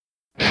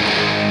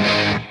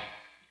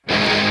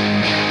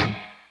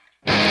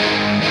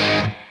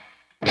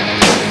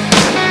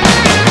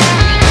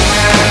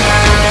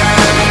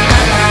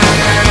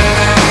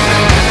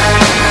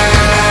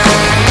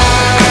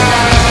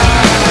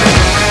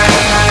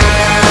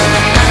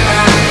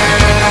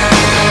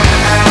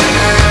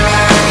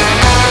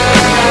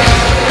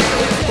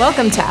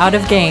Welcome to Out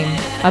of Game,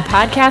 a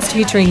podcast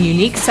featuring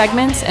unique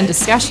segments and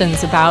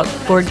discussions about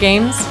board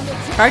games,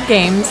 card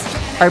games,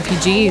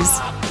 RPGs,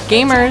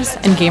 gamers,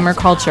 and gamer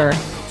culture.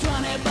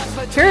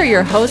 Here are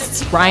your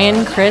hosts,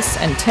 Ryan, Chris,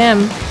 and Tim,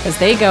 as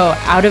they go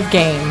out of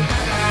game.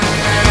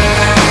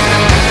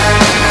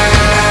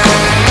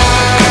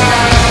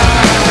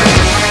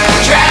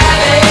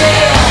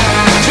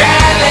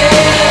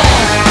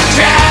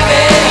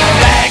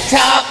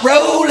 Blacktop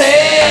rolling.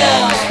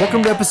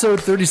 Welcome to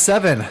episode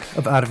 37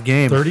 of Out of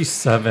Game.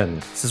 37.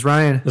 This is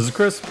Ryan. This is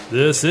Chris.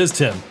 This is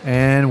Tim.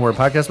 And we're a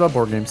podcast about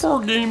board games.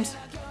 Board games.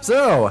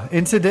 So,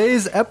 in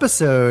today's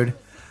episode,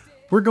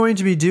 we're going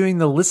to be doing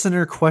the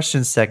listener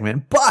question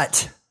segment,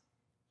 but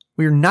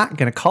we're not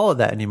going to call it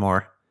that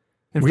anymore.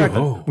 In fact,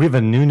 We have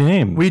a new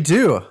name. we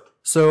do.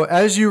 So,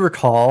 as you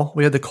recall,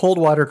 we had the Cold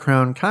Water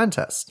Crown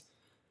contest.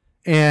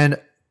 And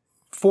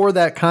for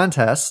that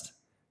contest,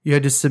 you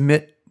had to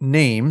submit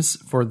names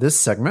for this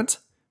segment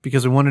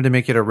because we wanted to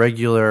make it a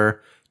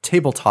regular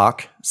table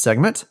talk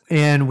segment.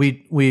 And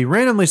we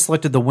randomly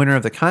selected the winner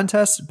of the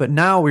contest, but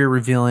now we're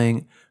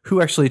revealing who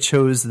actually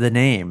chose the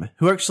name,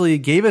 who actually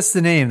gave us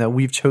the name that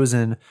we've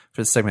chosen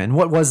for the segment. And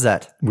what was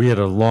that? We had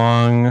a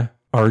long,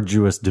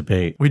 arduous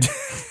debate We did.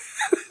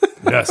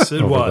 Yes,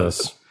 it over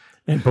was.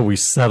 this. But we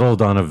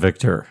settled on a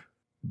victor.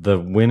 The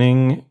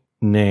winning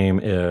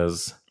name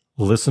is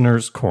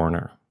Listener's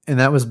Corner. And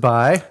that was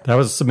by, That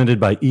was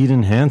submitted by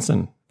Eden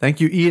Hansen. thank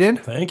you, Eden.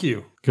 Thank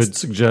you. Good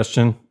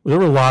suggestion. There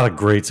were a lot of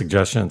great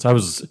suggestions.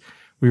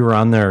 We were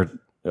on there.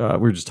 We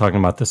were just talking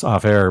about this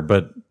off air,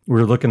 but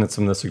we were looking at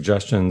some of the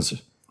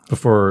suggestions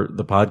before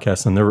the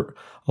podcast, and there were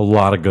a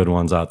lot of good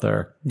ones out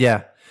there.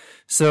 Yeah.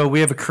 So we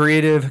have a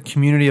creative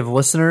community of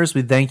listeners.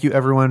 We thank you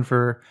everyone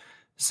for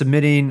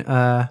submitting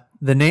the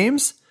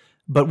names,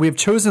 but we have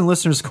chosen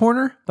Listener's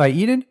Corner by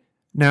Eden.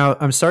 Now,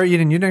 I'm sorry,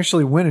 Eden, you didn't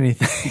actually win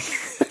anything.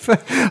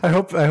 I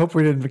hope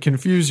we didn't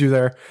confuse you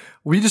there.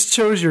 We just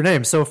chose your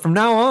name. So from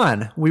now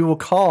on, we will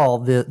call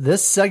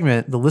this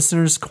segment the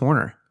Listener's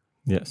Corner.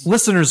 Yes.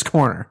 Listener's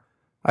Corner.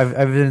 I've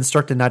been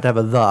instructed not to have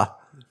a the.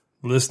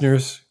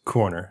 Listener's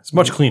Corner. It's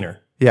much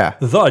cleaner. Yeah.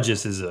 The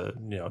just is a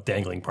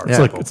dangling part. It's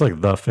like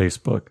the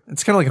Facebook.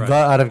 It's kind of like the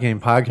Out of Game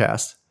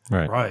podcast.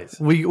 Right. right.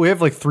 We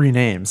have like three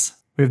names.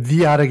 We have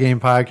the Out of Game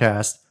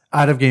podcast,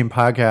 Out of Game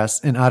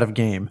podcast, and Out of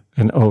Game.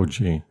 An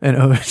OG. And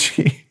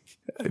OOG.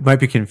 It might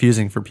be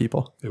confusing for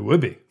people. It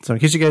would be. So in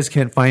case you guys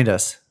can't find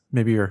us,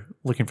 maybe you're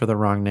looking for the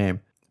wrong name.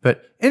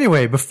 But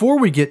anyway, before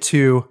we get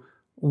to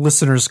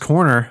Listener's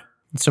Corner,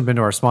 let's jump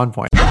into our spawn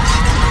point.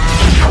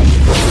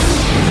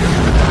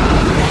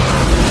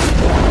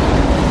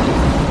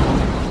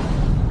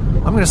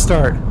 I'm going to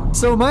start.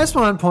 So my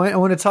spawn point, I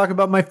want to talk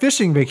about my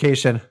fishing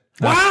vacation.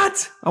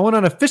 What? I went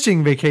on a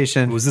fishing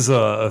vacation. Was this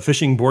a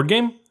fishing board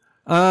game?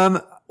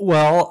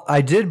 Well,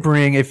 I did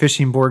bring a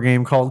fishing board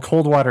game called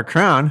Cold Water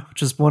Crown,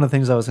 which is one of the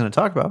things I was going to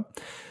talk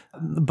about,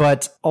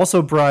 but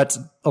also brought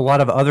a lot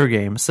of other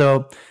games.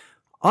 So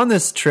on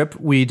this trip,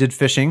 we did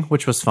fishing,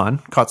 which was fun,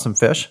 caught some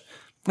fish.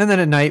 And then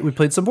at night, we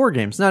played some board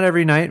games. Not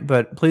every night,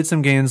 but played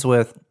some games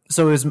with,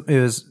 so it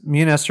was me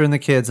and Esther and the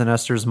kids and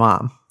Esther's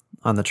mom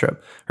on the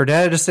trip. Her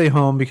dad had to stay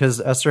home because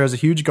Esther has a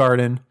huge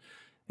garden.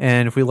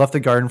 And if we left the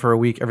garden for a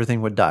week,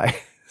 everything would die.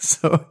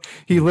 So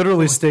he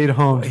literally stayed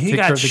home to He take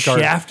care got of the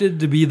garden. shafted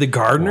to be the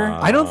gardener? Wow.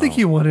 I don't think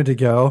he wanted to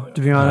go, to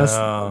be honest,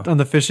 on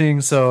the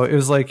fishing. So it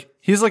was like,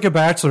 he's like a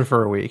bachelor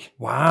for a week.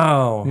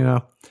 Wow. You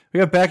know, we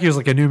got back, he was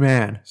like a new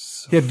man.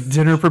 He had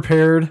dinner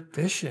prepared.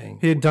 Fishing.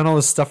 He had done all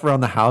this stuff around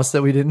the house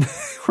that we weren't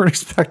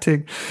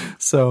expecting.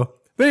 So,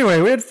 but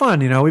anyway, we had fun.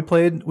 You know, we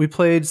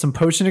played some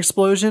Potion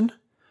Explosion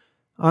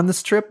on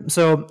this trip.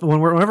 So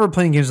whenever we're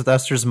playing games with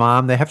Esther's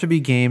mom, they have to be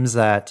games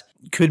that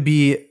could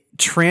be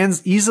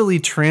easily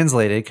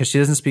translated because she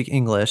doesn't speak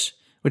English,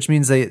 which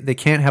means they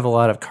can't have a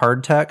lot of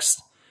card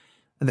text.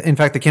 In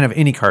fact, they can't have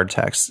any card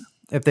text.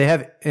 If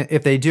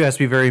they do, it has to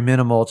be very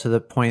minimal to the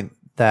point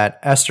that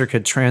Esther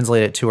could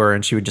translate it to her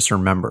and she would just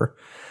remember.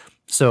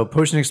 So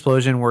Potion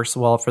Explosion works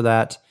well for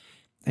that,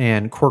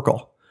 and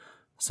Quirkle.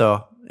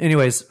 So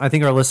anyways, I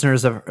think our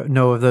listeners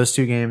know of those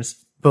two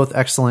games, both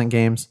excellent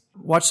games.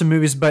 Watched some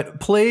movies, but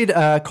played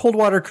Cold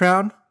Water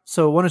Crown.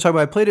 So I want to talk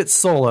about, I played it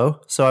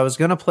solo. So I was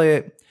going to play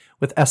it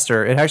with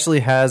Esther. It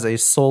actually has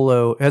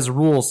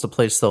rules to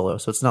play solo.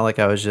 So it's not like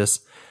I was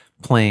just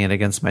playing it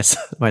against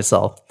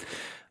myself.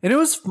 And it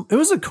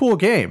was a cool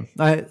game.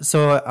 I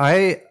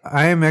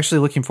am actually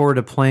looking forward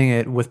to playing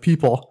it with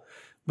people.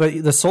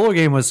 But the solo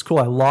game was cool.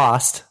 I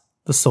lost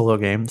the solo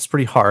game. It's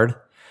pretty hard.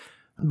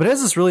 But it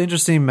has this really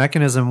interesting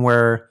mechanism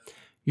where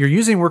you're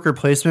using worker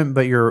placement,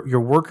 but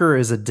your worker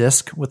is a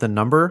disc with a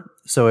number.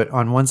 So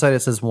on one side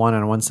it says 1,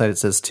 and on one side it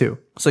says 2.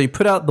 So you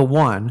put out the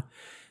 1,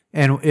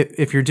 and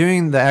if you're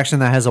doing the action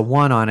that has a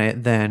 1 on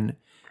it, then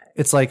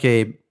it's like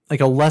a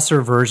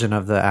lesser version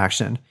of the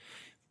action.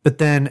 But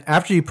then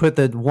after you put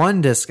the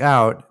 1 disc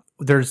out,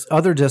 there's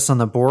other discs on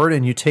the board,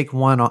 and you take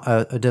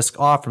a disc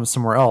off from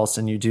somewhere else,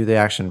 and you do the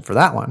action for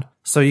that one.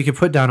 So you could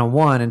put down a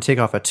 1 and take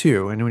off a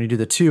 2, and when you do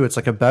the 2, it's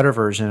like a better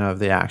version of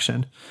the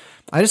action.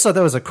 I just thought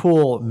that was a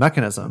cool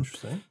mechanism.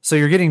 So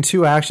you're getting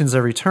 2 actions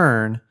every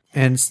turn,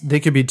 and they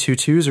could be 2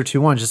 2s or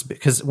 2 1s, just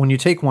because when you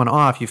take one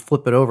off, you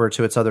flip it over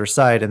to its other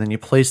side, and then you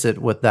place it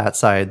with that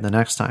side the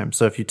next time.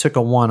 So if you took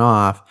a 1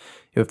 off,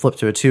 it would flip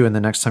to a 2, and the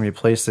next time you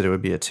placed it, it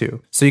would be a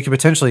 2. So you could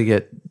potentially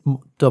get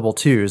double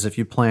 2s if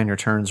you plan your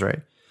turns right.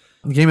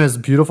 The game has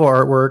beautiful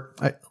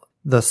artwork.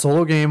 The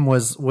solo game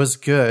was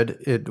good.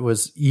 It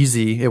was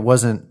easy. It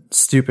wasn't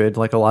stupid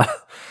like a lot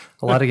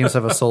of games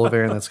have a solo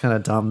variant that's kind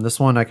of dumb. This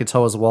one I could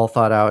tell was well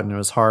thought out and it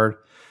was hard.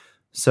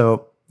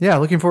 So yeah,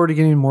 looking forward to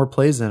getting more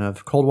plays in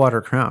of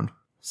Coldwater Crown.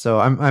 So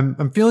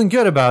I'm feeling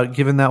good about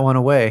giving that one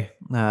away.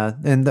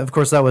 And of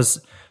course that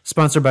was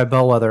sponsored by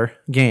Bellwether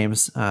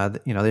Games.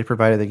 They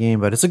provided the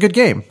game, but it's a good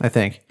game, I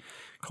think.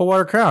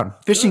 Coldwater Crown,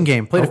 fishing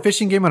game. Played a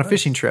fishing game on a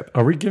fishing trip.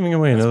 Are we giving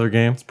away another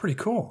game? It's pretty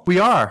cool. We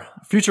are.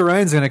 Future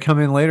Ryan's going to come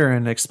in later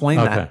and explain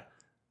that. Okay.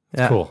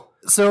 Yeah. Cool.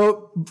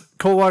 So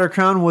Coldwater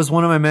Crown was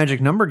one of my magic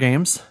number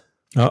games.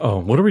 Uh-oh.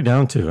 What are we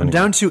down to? I'm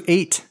down to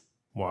 8.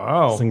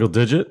 Wow. Single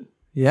digit?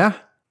 Yeah.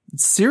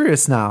 It's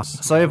serious now.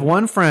 So I have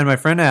one friend, my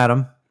friend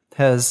Adam,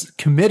 has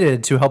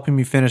committed to helping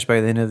me finish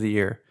by the end of the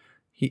year.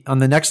 On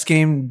the next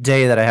game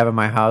day that I have at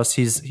my house,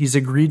 he's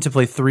agreed to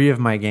play 3 of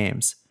my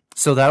games.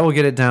 So that will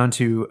get it down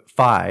to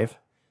 5.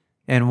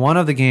 And one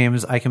of the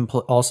games I can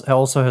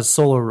also has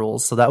solo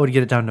rules, so that would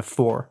get it down to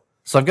 4.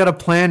 So I've got a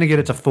plan to get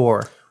it to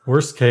 4.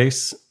 Worst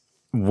case,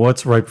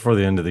 what's right before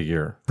the end of the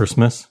year?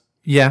 Christmas?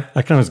 Yeah.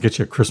 I can always get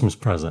you a Christmas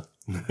present.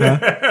 You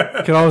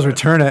can always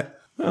return it.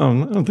 I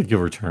don't think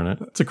you'll return it.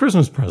 It's a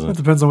Christmas It present.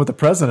 depends on what the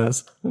present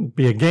is. It'd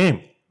be a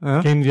game.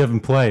 Game you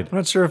haven't played. I'm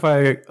not sure if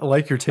I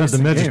like your taste The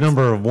in magic games.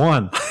 number of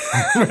 1.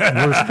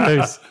 Worst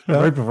case,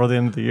 right before the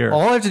end of the year.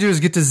 All I have to do is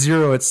get to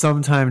 0 at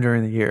some time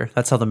during the year.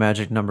 That's how the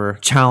magic number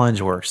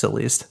challenge works, at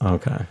least.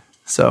 Okay.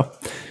 So,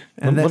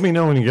 Let me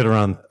know when you get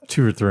around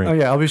 2 or 3. oh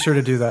yeah, I'll be sure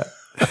to do that.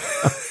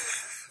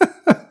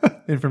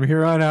 And from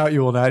here on out, you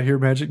will not hear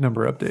magic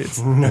number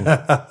updates.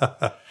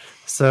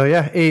 So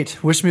yeah,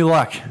 8. Wish me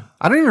luck.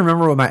 I don't even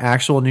remember what my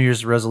actual New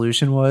Year's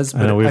resolution was.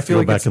 But I know, we have to feel go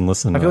like back it's- and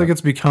listen I to feel like that.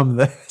 it's become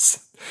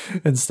this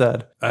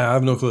instead. I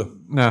have no clue.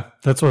 No.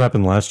 That's what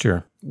happened last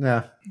year.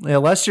 Yeah.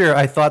 Last year,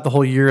 I thought the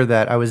whole year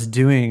that I was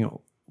doing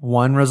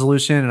one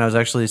resolution and I was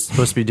actually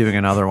supposed to be doing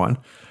another one.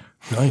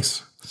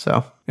 Nice.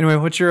 So anyway,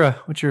 what's your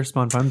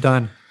spawn point? I'm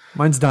done.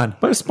 Mine's done.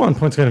 My spawn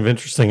point's kind of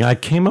interesting. I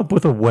came up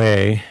with a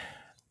way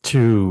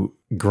to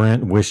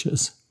grant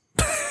wishes.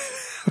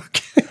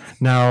 Okay.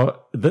 Now,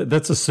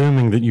 that's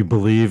assuming that you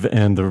believe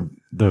in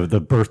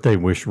the birthday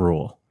wish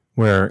rule,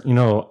 where you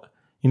know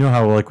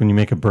how like when you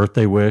make a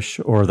birthday wish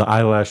or the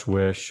eyelash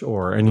wish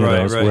or any of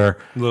those, where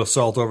a little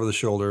salt over the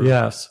shoulder.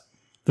 yes,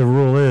 the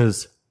rule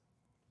is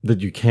that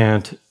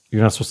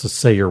you're not supposed to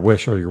say your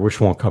wish or your wish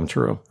won't come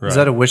true. Right. Is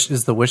that a wish?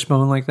 Is the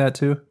wishbone like that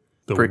too?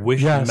 The Break-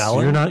 wish Yes,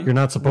 melon. you're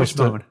not supposed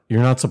to Wishbone.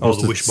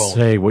 to wishbone.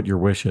 say what your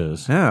wish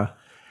is. Yeah.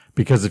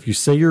 Because if you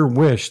say your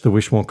wish, the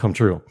wish won't come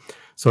true.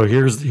 So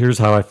here's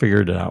how I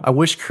figured it out. I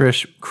wish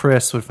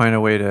Chris would find a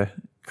way to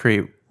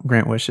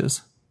grant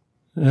wishes.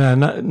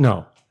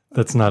 No,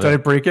 that's not Did I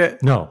it. break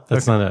it? No,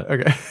 that's not it.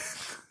 Okay.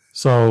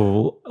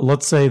 So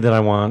let's say that I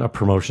want a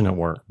promotion at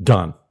work.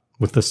 Done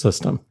with the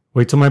system.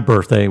 Wait till my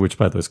birthday, which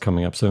by the way is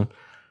coming up soon.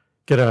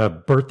 Get a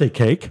birthday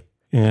cake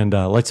and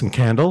light some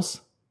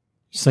candles.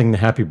 Sing the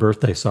happy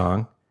birthday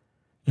song.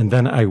 And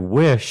then I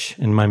wish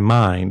in my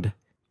mind,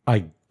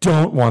 I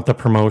don't want the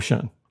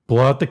promotion.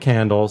 Blow out the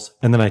candles,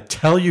 and then I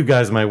tell you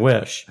guys my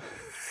wish.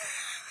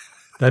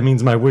 That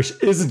means my wish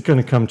isn't going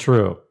to come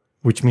true,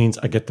 which means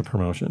I get the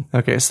promotion.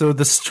 Okay. So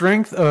the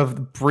strength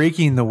of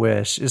breaking the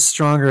wish is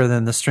stronger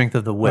than the strength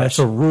of the wish. That's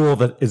a rule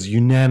that is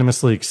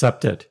unanimously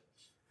accepted.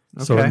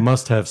 So Okay. it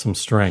must have some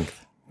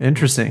strength.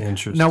 Interesting.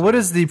 Now, what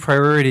is the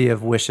priority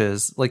of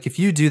wishes? Like, if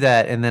you do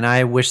that and then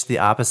I wish the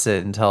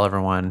opposite and tell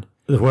everyone,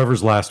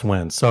 Whoever's last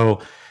wins. So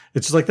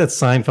it's just like that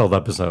Seinfeld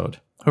episode.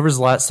 whoever's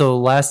last, so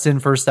last in,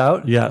 first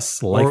out?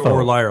 Yes.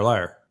 Or liar,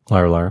 liar.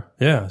 Liar.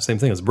 Yeah, same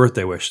thing as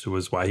birthday wish. It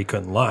was why he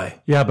couldn't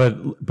lie. Yeah,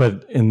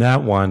 but in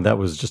that one, that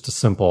was just a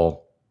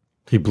simple,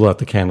 he blew out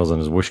the candles and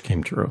his wish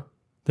came true.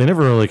 They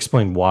never really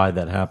explained why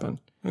that happened.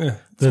 Yeah,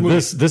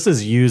 This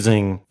is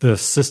using the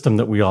system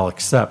that we all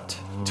accept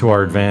to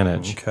our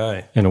advantage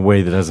okay. in a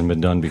way that hasn't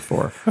been done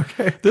before.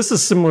 Okay. This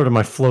is similar to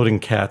my floating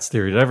cats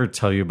theory. Did I ever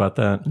tell you about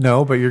that?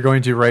 No, but you're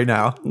going to right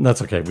now.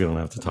 That's okay. We don't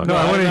have to talk No,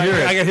 about I it. want to hear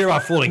it. I got to hear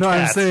about floating No, I'm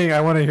cats. saying I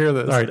want to hear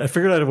this. All right. I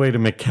figured out a way to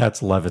make cats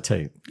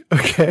levitate.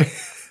 Okay.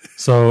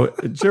 So,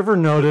 did you ever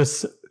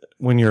notice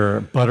when you're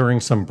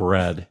buttering some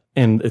bread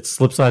and it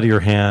slips out of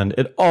your hand,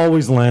 it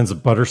always lands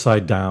butter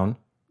side down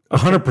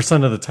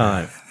 100% of the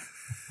time,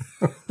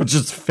 which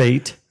is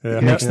fate.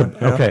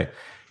 Okay.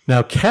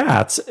 Now,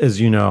 cats,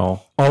 as you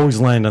know, always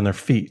land on their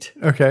feet.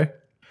 Okay.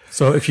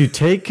 So, if you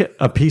take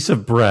a piece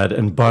of bread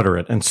and butter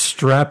it and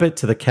strap it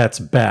to the cat's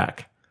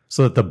back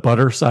so that the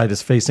butter side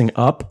is facing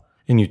up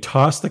and you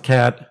toss the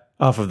cat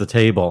off of the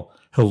table,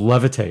 he'll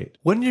levitate.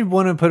 Wouldn't you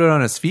want to put it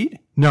on his feet?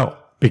 No,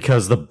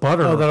 because the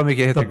butter, that'll make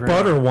it hit the ground.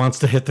 butter wants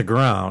to hit the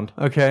ground.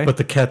 Okay. But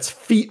the cat's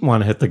feet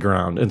want to hit the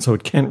ground, and so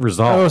it can't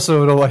resolve. Oh,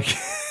 so it'll like.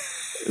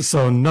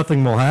 so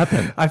nothing will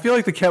happen. I feel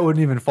like the cat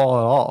wouldn't even fall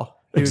at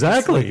all. He would just,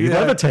 Exactly. like, He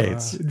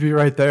levitates. It'd be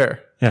right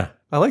there. Yeah.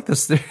 I like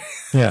this theory.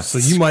 Yeah. So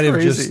you might have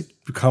crazy.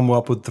 just come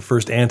up with the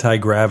first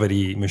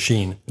anti-gravity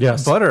machine.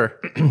 Yes. Butter.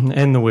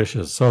 And the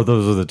wishes. So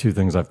those are the two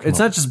things I've come It's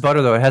up not just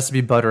butter, though. It has to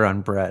be butter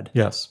on bread. with.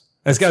 Yes.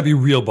 It's got to be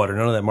real butter,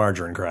 none of that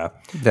margarine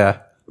crap. Yeah.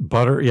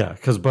 Butter. Yeah.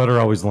 Because butter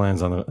always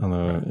lands on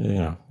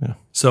the, yeah.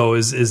 So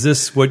is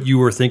this what you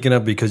were thinking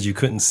of because you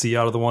couldn't see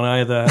out of the one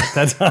eye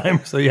that time?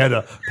 So you had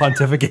to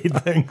pontificate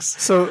things?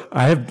 So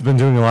I have been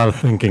doing a lot of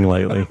thinking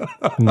lately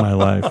in my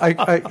life.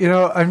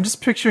 I'm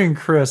just picturing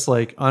Chris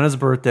like on his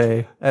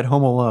birthday at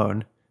home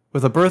alone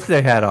with a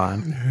birthday hat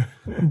on,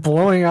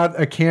 blowing out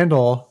a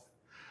candle,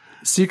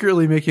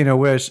 secretly making a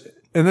wish.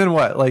 And then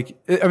what?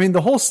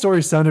 The whole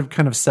story sounded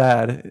kind of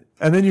sad.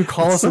 And then you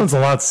call us. Sounds a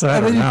lot And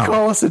sadder then you now.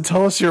 call us and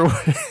tell us your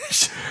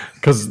wish.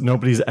 Because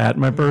nobody's at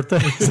my birthday.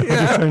 Is that what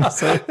you're trying to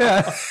say?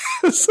 Yeah.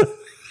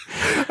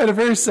 I had a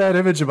very sad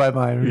image in my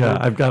mind. Yeah,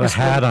 I've got a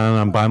hat on.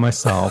 I'm by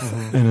myself,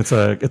 and it's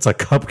a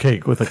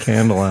cupcake with a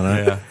candle in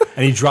it. Yeah.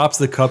 And he drops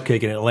the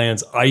cupcake and it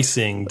lands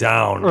icing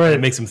down. Right. And it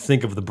makes him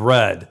think of the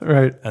bread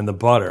Right. and the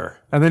butter.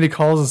 And then he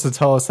calls us to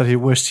tell us that he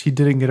wished he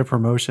didn't get a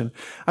promotion.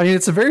 I mean,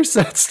 it's a very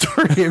sad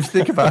story if you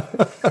think about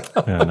it.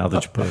 Yeah, now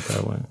that you put it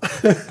that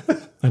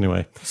way.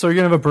 Anyway, So you're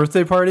gonna have a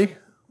birthday party?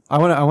 I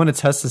want to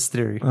test this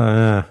theory.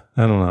 I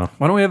don't know.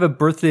 Why don't we have a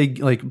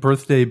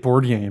birthday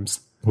board games?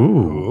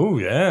 Ooh, Oh,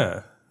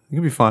 yeah. It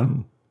could be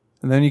fun.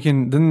 And then you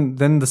can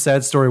then the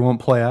sad story won't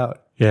play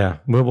out. yeah,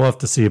 we'll have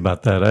to see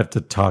about that. I have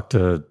to talk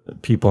to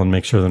people and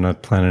make sure they're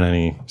not planning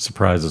any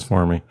surprises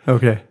for me.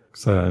 Okay.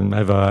 So I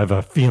have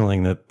a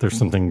feeling that there's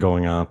something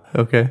going on.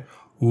 Okay.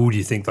 Ooh, do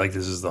you think like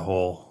this is the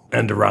whole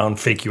end around,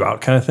 fake you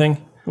out kind of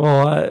thing?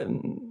 Well,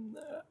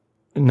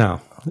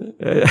 no,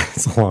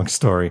 it's a long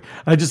story.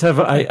 I just have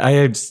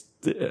I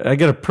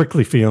get a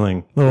prickly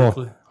feeling,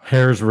 little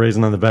hairs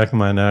raising on the back of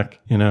my neck.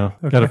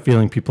 Got a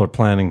feeling people are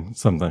planning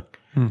something.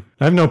 I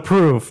have no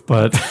proof,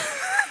 but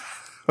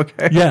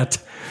Okay. yet,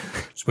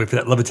 Just wait for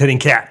that levitating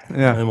cat.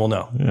 Yeah. And we'll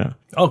know. yeah.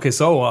 Okay,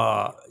 so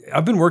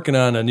I've been working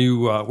on a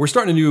new, we're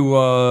starting a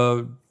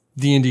new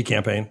D&D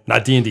campaign.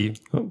 Not D&D. It's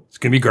going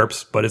to be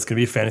GURPS, but it's going to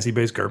be a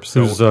fantasy-based GURPS.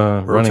 So Who's,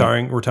 we're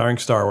running? retiring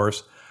Star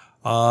Wars.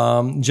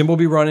 Jim will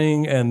be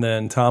running, and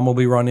then Tom will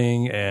be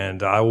running,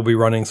 and I will be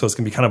running. So it's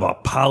going to be kind of a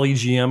poly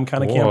GM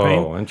kind of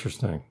campaign. Whoa,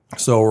 interesting.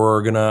 So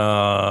we're going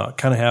to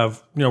kind of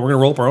have, we're going to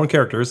roll up our own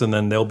characters, and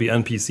then there'll be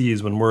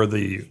NPCs when we're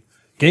the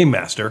game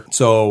master.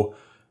 So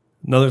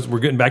in other words, we're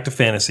getting back to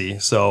fantasy.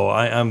 So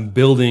I'm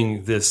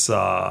building this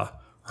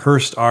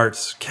Hearst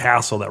Arts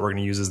castle that we're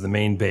going to use as the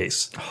main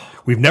base.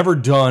 We've never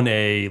done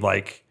a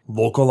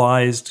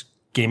localized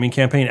gaming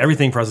campaign.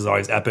 Everything for us is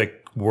always epic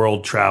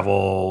world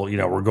travel.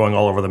 We're going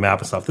all over the map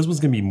and stuff. This one's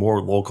going to be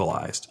more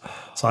localized.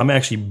 So I'm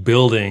actually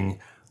building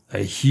a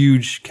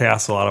huge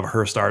castle out of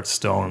Hearst Arts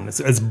stone.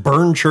 It's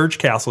Burn Church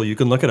Castle. You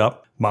can look it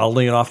up.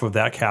 Modeling it off of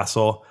that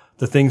castle.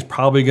 The thing's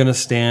probably going to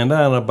stand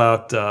on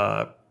about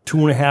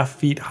 2.5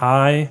 feet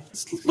high.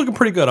 It's looking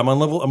pretty good.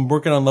 I'm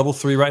working on level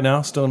 3 right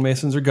now.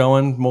 Stonemasons are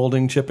going,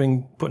 molding,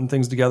 chipping, putting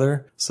things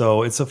together.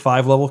 So it's a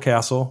 5-level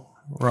castle.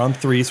 We're on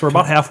 3, so we're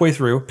about halfway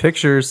through.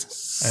 Pictures.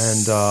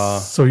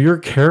 And So your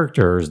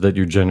characters that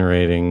you're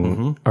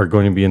generating are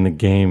going to be in the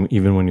game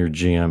even when you're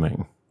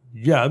GMing.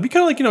 yeah, it'd be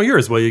kind of like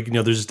yours. Well,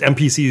 there's just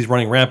NPCs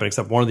running rampant,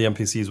 except one of the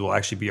NPCs will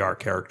actually be our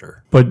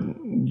character. But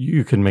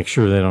you can make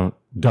sure they don't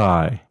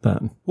die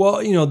then.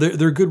 Well,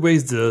 there are good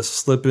ways to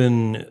slip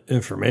in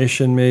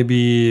information,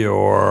 maybe,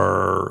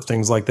 or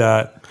things like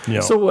that.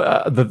 So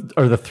are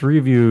the three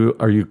of you,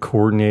 are you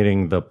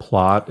coordinating the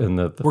plot and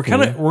the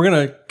we're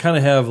gonna kind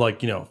of have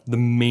the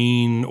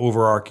main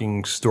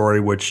overarching story,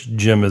 which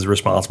Jim is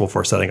responsible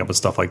for setting up and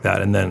stuff like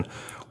that, and then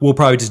we'll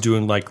probably just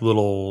doing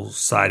little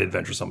side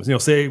adventure something.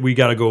 Say we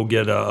got to go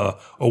get a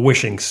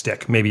wishing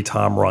stick. Maybe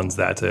Tom runs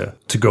that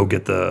to go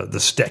get the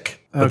stick.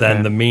 But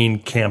then the main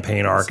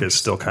campaign arc is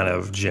still kind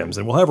of Jim's,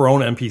 and we'll have our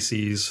own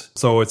NPCs.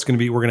 So we're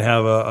going to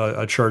have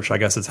a church, I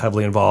guess, that's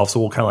heavily involved. So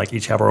we'll kind of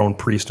each have our own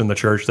priest in the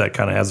church that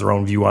kind of has their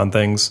own view on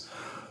things.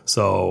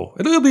 So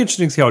it'll be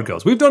interesting to see how it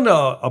goes. We've done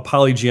a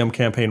poly GM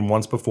campaign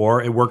once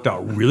before. It worked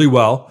out really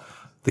well.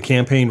 The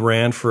campaign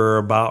ran for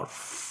about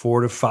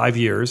 4 to 5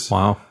 years.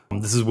 Wow.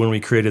 This is when we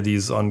created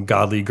these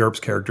ungodly GURPS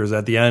characters.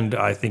 At the end,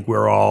 I think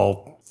we're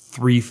all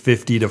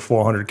 350 to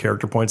 400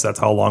 character points. That's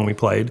how long we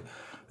played.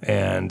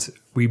 And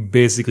we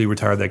basically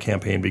retired that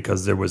campaign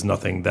because there was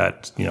nothing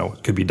that,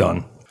 could be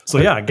done. So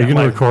yeah. Are you going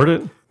to record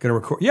it? Gonna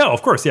record. Yeah,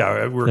 of course.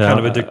 Yeah. We're kind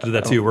of addicted to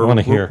that too. I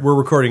wanna hear. We're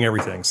recording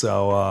everything.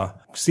 So,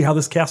 see how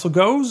this castle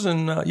goes.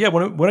 And,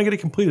 when I get it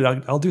completed,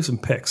 I'll do some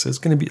picks. It's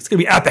going to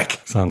be epic.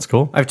 Sounds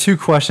cool. I have 2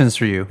 questions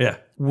for you. Yeah.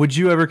 Would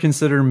you ever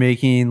consider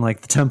making the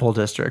Temple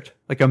District,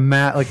 a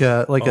map, a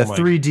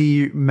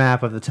 3D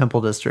map of the Temple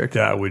District?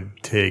 That would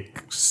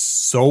take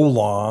so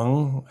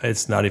long.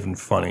 It's not even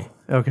funny.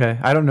 Okay,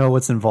 I don't know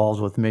what's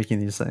involved with making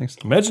these things.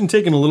 Imagine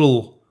taking a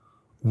little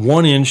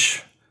 1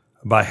 inch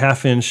by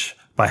half inch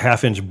by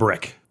half inch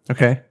brick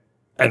Okay,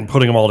 and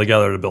putting them all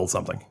together to build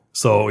something.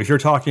 So if you're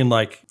talking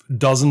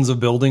dozens of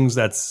buildings,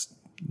 that's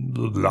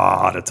a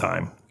lot of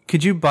time.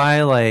 Could you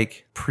buy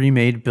like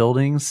pre-made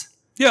buildings,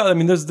 Yeah, I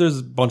mean, there's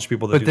a bunch of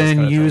people that but do those then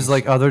kind of use things.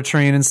 like other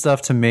terrain and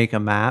stuff to make a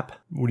map?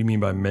 What do you mean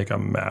by make a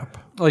map?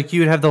 Like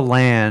you would have the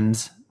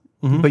land,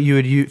 but you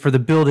would use, for the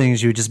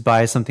buildings you would just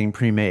buy something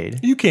pre-made.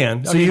 You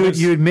can. So you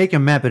would make a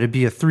map, but it'd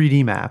be a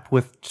 3D map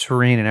with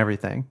terrain and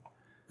everything.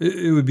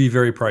 It would be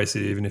very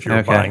pricey, even if you're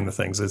Okay. buying the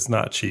things. It's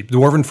not cheap.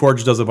 Dwarven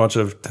Forge does a bunch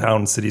of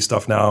town city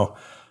stuff now.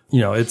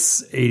 You know,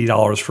 it's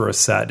 $80 for a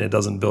set, and it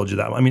doesn't build you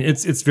that much. I mean,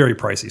 it's very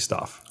pricey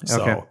stuff.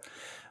 So. Okay.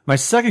 My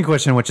second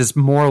question, which is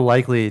more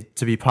likely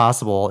to be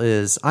possible,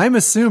 is I'm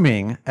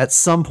assuming at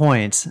some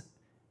point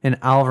in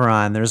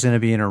Alvaron there's going to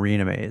be an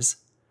arena maze.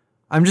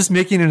 I'm just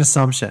making an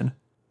assumption,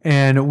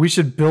 and we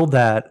should build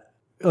that.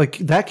 Like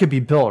that could be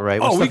built, right?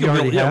 Oh, With we stuff you could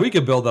already build. Yeah, have? we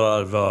could build that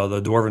out of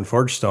the Dwarven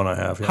Forge stone I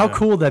have. Yeah, How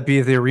cool would that be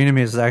if the arena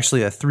maze is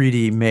actually a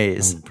 3D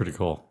maze? Pretty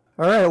cool.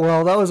 All right,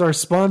 well, that was our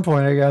spawn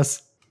point, I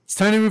guess. It's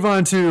time to move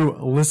on to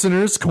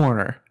Listener's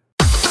Corner.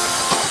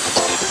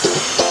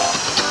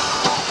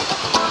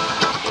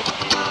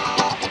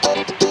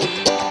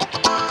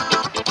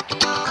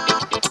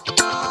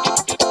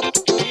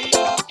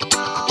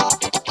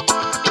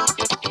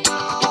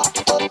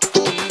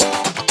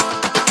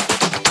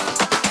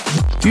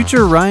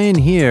 Future Ryan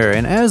here,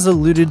 and as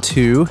alluded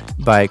to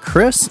by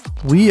Chris,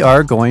 we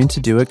are going to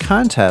do a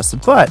contest.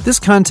 But this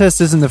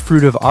contest isn't the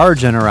fruit of our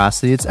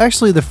generosity, it's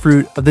actually the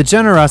fruit of the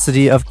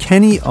generosity of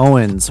Kenny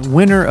Owens,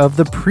 winner of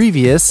the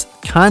previous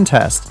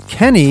contest.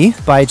 Kenny,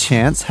 by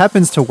chance,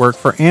 happens to work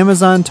for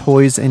Amazon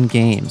Toys and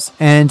Games,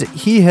 and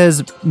he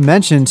has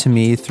mentioned to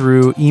me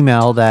through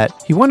email that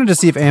he wanted to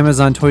see if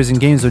Amazon Toys and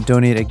Games would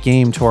donate a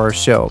game to our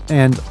show.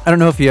 And I don't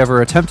know if he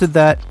ever attempted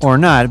that or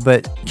not,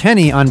 but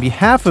Kenny, on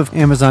behalf of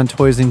Amazon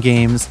Toys and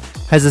Games,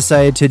 has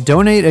decided to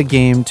donate a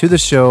game to the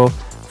show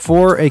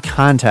for a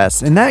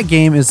contest, and that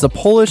game is the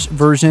Polish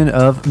version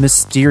of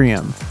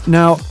Mysterium.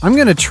 Now, I'm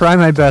going to try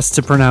my best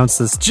to pronounce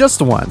this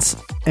just once,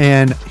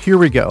 and here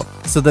we go.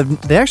 So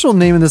the actual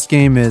name of this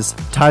game is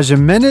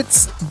Tajemnic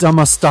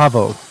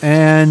Domostawo,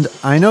 and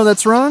I know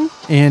that's wrong,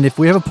 and if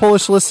we have a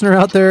Polish listener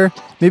out there,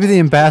 maybe the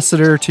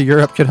ambassador to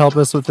Europe could help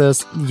us with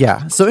this.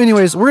 Yeah. So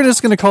anyways, we're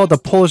just going to call it the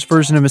Polish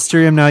version of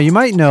Mysterium. Now, you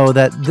might know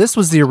that this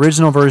was the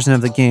original version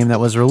of the game that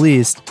was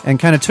released and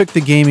kind of took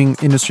the gaming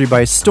industry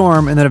by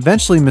storm, and then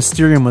eventually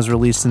Mysterium was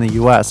released in the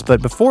US.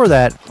 But before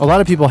that, a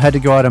lot of people had to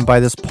go out and buy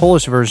this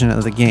Polish version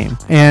of the game.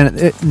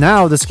 And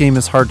now this game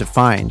is hard to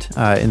find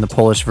in the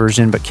Polish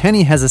version, but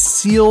Kenny has a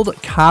sealed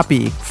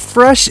copy,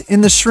 fresh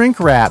in the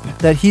shrink wrap,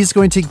 that he's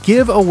going to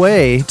give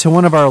away to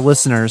one of our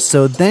listeners.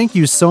 So thank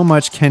you so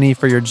much, Kenny,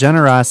 for your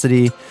generosity.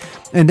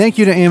 And thank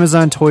you to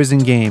Amazon Toys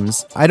and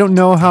Games. I don't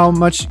know how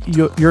much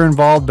you're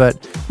involved,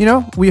 but, you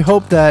know, we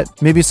hope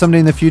that maybe someday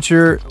in the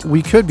future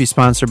we could be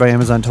sponsored by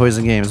Amazon Toys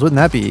and Games. Wouldn't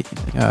that be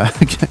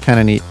kind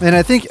of neat? And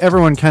I think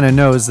everyone kind of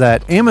knows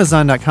that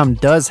Amazon.com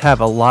does have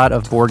a lot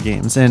of board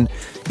games. And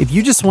if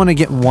you just want to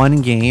get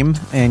one game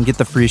and get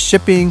the free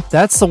shipping,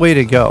 that's the way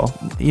to go.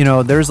 You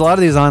know, there's a lot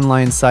of these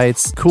online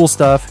sites, cool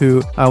stuff,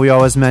 who we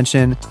always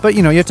mention, but,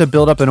 you know, you have to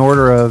build up an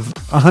order of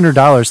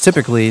 $100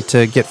 typically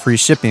to get free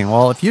shipping.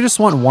 Well, if you just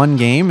want one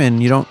game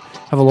and you don't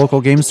have a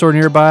local game store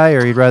nearby,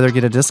 or you'd rather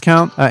get a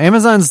discount,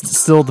 Amazon's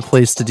still the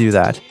place to do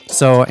that.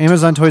 So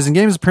Amazon Toys and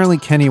Games, apparently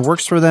Kenny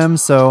works for them,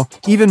 so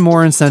even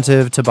more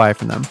incentive to buy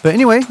from them. But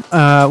anyway,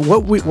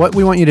 what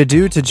we want you to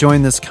do to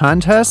join this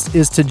contest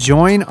is to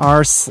join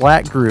our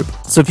Slack group.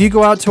 So if you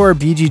go out to our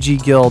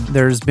BGG guild,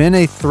 there's been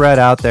a thread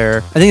out there.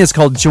 I think it's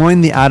called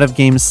Join the Out of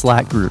Game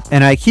Slack group,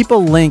 and I keep a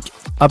link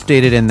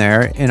updated in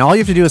there, and all you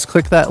have to do is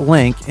click that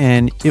link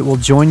and it will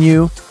join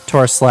you to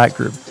our Slack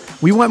group.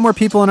 We want more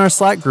people in our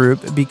Slack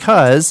group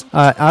because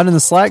out in the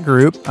Slack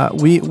group,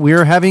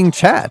 we're having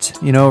chat,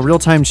 you know,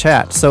 real-time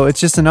chat. So it's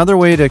just another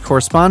way to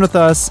correspond with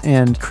us,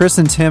 and Chris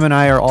and Tim and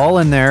I are all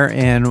in there,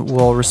 and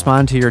we'll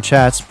respond to your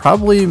chats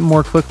probably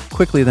more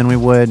quickly than we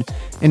would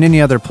in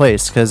any other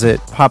place, because it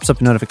pops up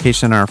a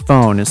notification on our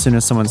phone as soon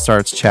as someone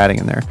starts chatting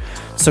in there.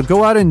 So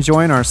go out and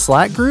join our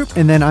Slack group,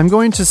 and then I'm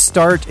going to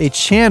start a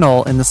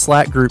channel in the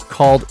Slack group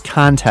called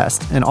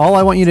Contest. And all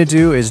I want you to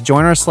do is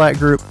join our Slack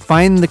group,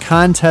 find the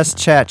Contest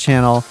chat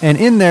channel, and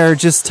in there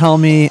just tell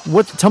me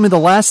the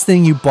last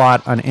thing you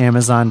bought on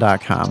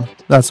Amazon.com.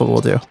 That's what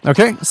we'll do.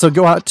 Okay, so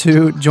go out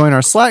to join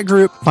our Slack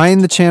group,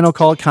 find the channel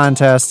called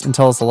Contest, and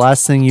tell us the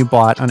last thing you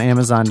bought on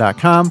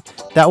Amazon.com.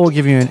 That will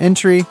give you an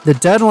entry. The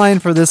deadline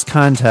for this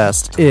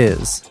contest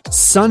is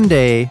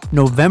Sunday,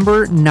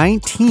 November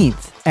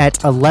 19th at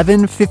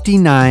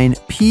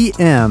 11:59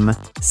 p.m.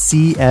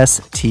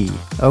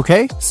 CST.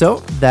 Okay, so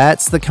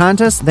that's the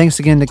contest. Thanks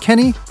again to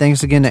Kenny.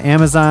 Thanks again to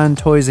Amazon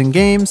Toys and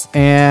Games,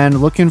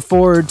 and looking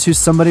forward to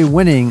somebody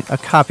winning a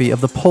copy of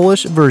the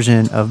Polish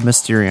version of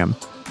Mysterium.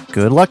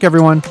 Good luck,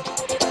 everyone.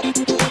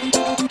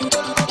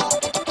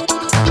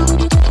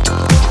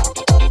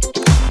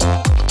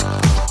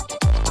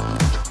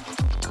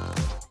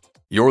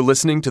 You're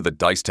listening to the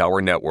Dice Tower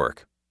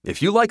Network.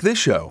 If you like this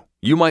show,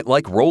 you might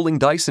like Rolling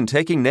Dice and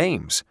Taking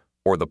Names,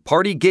 or the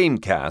Party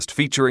Gamecast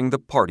featuring the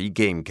Party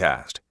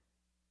Gamecast.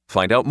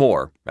 Find out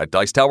more at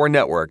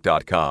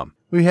Dicetowernetwork.com.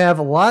 We have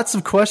lots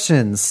of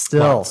questions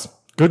still. Lots.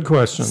 Good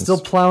questions. Still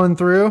plowing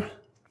through.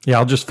 Yeah,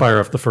 I'll just fire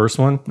off the first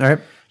one. All right.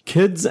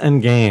 Kids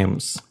and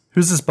games.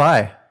 Who's this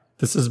by?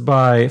 This is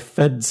by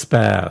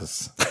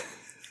FedSpaz.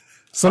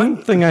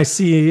 Something I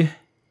see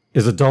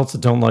is adults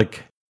that don't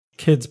like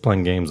kids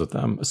playing games with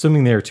them,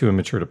 assuming they are too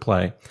immature to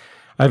play.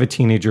 I have a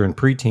teenager and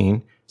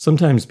preteen.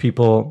 Sometimes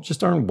people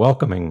just aren't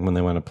welcoming when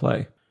they want to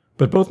play.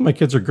 But both my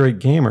kids are great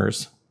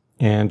gamers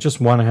and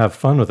just want to have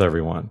fun with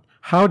everyone.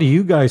 How do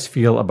you guys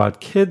feel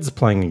about kids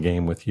playing a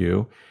game with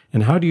you?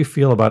 And how do you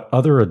feel about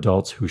other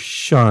adults who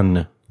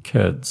shun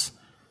kids?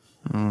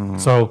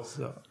 So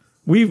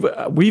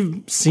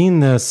we've seen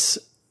this.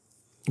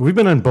 We've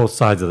been on both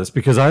sides of this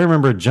because I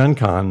remember at Gen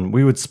Con,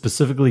 we would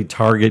specifically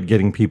target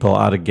getting people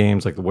out of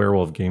games like the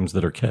werewolf games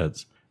that are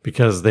kids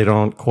because they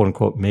don't, quote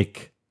unquote,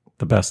 make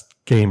the best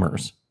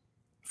gamers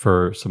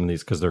for some of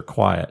these because they're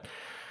quiet.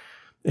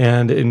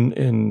 And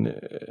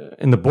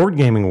in the board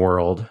gaming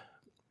world,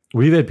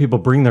 we've had people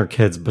bring their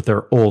kids, but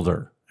they're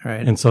older.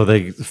 Right. And so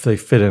they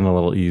fit in a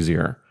little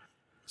easier.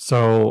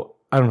 So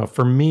I don't know.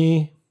 For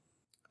me,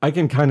 I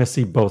can kind of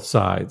see both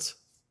sides.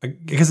 I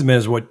guess it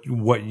matters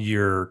what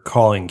you're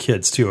calling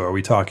kids too. Are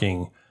we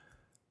talking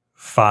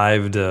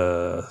 5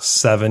 to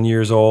 7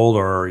 years old,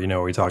 or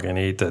are we talking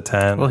 8 to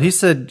 10? Well, he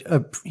said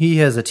he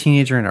has a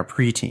teenager and a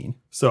preteen.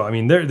 So I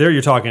mean, there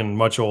you're talking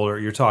much older.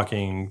 You're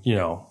talking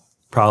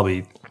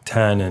probably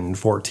 10 and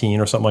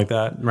 14 or something like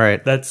that.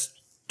 Right. That's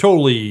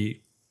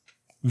totally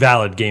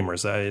valid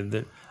gamers.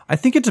 I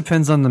think it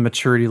depends on the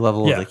maturity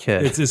level of the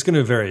kid. It's going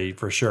to vary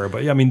for sure.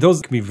 But I mean,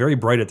 those can be very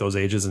bright at those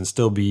ages and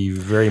still be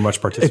very much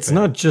participating. It's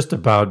not just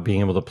about being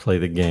able to play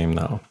the game,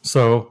 though.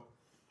 So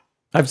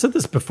I've said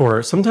this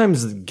before.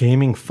 Sometimes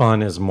gaming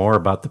fun is more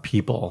about the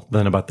people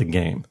than about the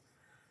game.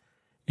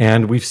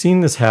 And we've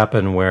seen this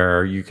happen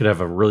where you could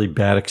have a really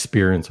bad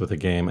experience with a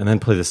game and then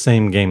play the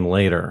same game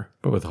later,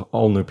 but with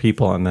all new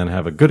people, and then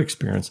have a good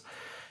experience.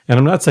 And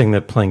I'm not saying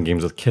that playing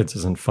games with kids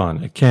isn't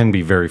fun. It can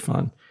be very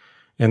fun.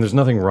 And there's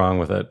nothing wrong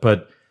with it.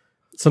 But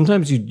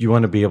sometimes you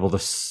want to be able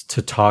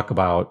to talk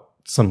about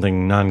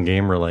something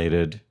non-game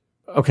related.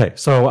 Okay,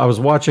 so I was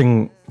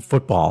watching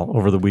football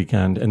over the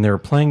weekend, and they were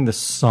playing this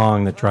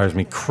song that drives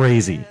me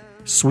crazy.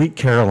 Sweet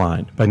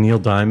Caroline by Neil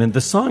Diamond.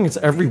 The song is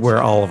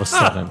everywhere all of a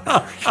sudden.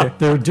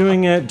 They were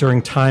doing it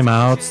during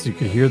timeouts. You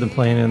could hear them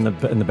playing in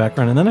the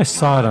background. And then I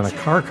saw it on a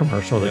car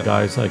commercial. The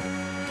guy's like,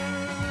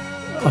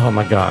 oh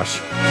my gosh.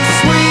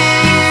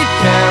 Sweet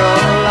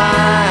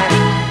Caroline,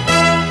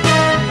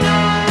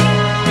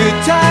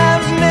 good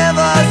times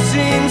never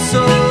seem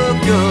so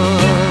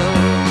good.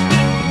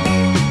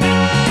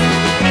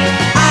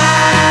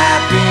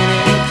 I've been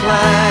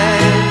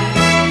inclined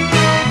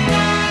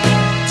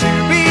to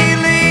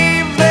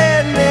believe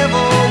there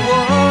never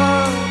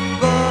was,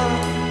 but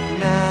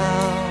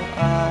now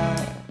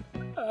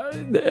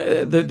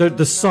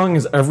The song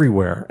is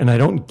everywhere, and I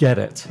don't get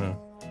it.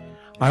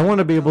 I want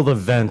to be able to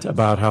vent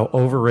about how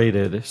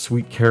overrated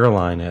Sweet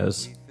Caroline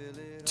is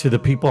to the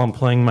people I'm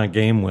playing my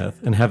game with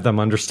and have them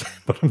understand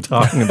what I'm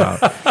talking about.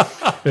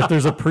 If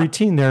there's a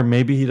preteen there,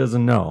 maybe he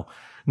doesn't know.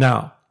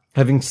 Now,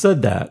 having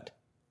said that,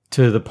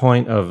 to the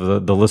point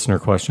of the listener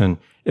question,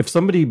 if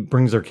somebody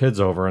brings their kids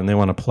over and they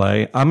want to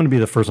play, I'm going to be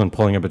the first one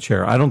pulling up a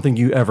chair. I don't think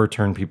you ever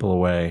turn people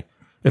away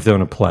if they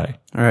want to play.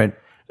 All right.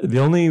 The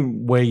only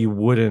way you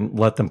wouldn't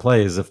let them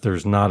play is if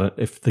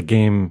if the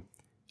game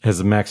has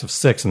a max of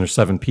 6 and there's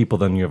 7 people,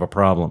 then you have a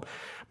problem.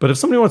 But if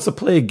somebody wants to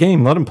play a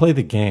game, let them play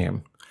the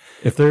game.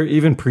 If they're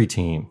even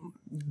preteen.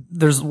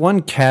 There's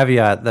one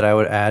caveat that I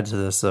would add to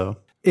this, though.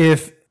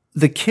 If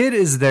the kid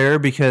is there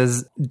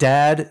because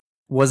dad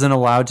wasn't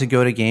allowed to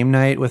go to game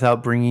night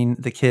without bringing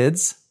the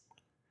kids,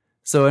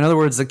 so in other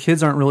words, the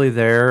kids aren't really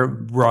there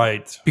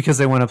right because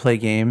they want to play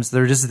games.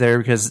 They're just there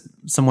because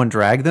someone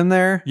dragged them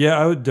there. Yeah,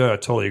 I would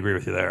totally agree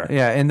with you there.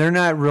 Yeah, and they're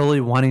not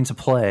really wanting to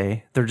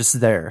play. They're just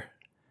there.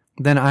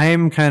 Then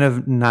I'm kind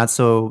of not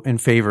so in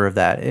favor of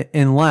that,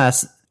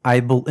 unless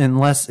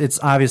it's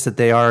obvious that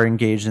they are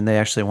engaged and they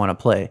actually want to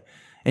play.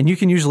 And you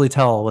can usually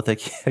tell with a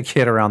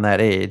kid around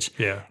that age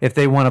if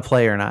they want to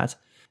play or not.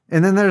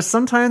 And then there's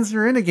sometimes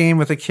you're in a game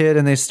with a kid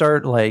and they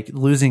start like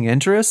losing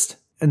interest.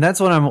 And that's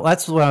what I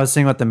was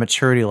saying about the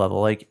maturity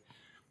level. Like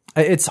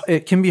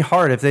it can be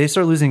hard if they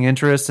start losing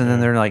interest and then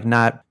they're like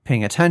not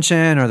paying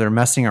attention or they're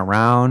messing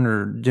around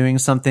or doing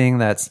something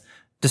that's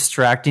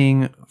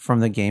distracting from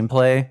the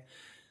gameplay.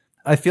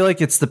 I feel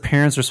like it's the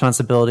parent's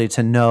responsibility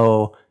to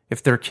know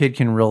if their kid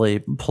can really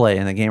play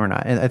in the game or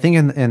not. And I think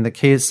in the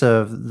case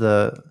of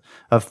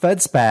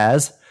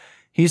FedSpaz,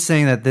 he's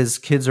saying that these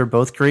kids are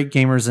both great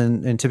gamers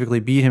and typically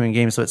beat him in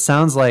games. So it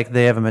sounds like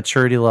they have a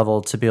maturity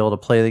level to be able to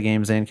play the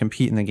games and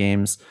compete in the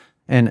games.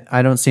 And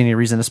I don't see any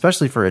reason,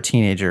 especially for a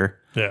teenager.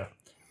 Yeah.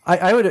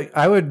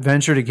 I would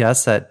venture to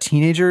guess that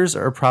teenagers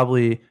are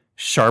probably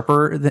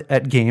sharper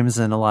at games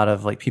than a lot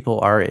of like people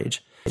our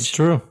age. It's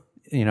true.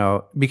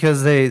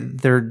 Because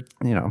they're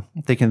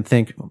they can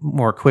think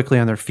more quickly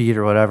on their feet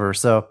or whatever.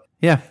 So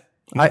yeah,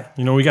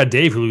 We got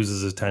Dave who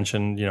loses his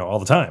attention, all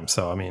the time.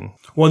 So, I mean,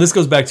 well, this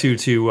goes back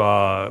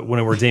to when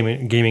we were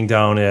gaming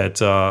down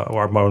at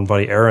our own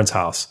buddy Aaron's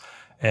house.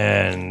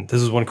 And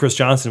this is when Chris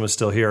Johnson was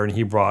still here, and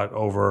he brought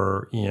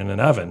over Ian and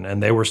Evan,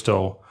 and they were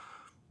still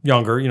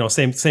younger,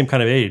 same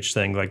kind of age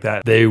thing like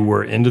that. They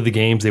were into the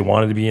games. They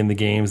wanted to be in the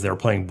games. They were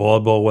playing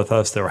Blood Bowl with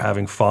us. They were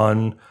having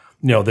fun.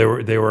 They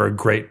were a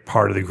great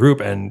part of the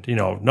group, and,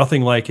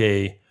 nothing like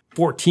a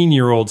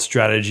 14-year-old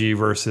strategy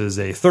versus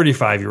a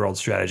 35-year-old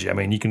strategy. I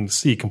mean, you can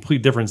see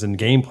complete difference in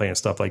gameplay and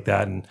stuff like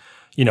that. And,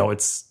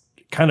 it's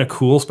kind of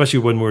cool, especially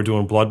when we were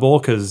doing Blood Bowl,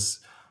 because,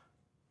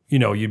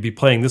 you'd be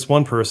playing this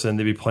one person,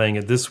 they'd be playing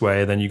it this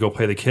way, then you go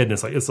play the kid, and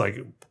it's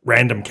like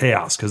random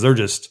chaos, because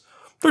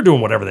they're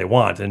doing whatever they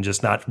want and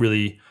just not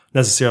really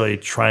necessarily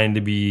trying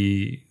to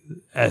be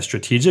as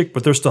strategic,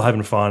 but they're still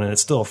having fun, and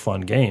it's still a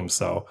fun game.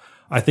 So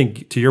I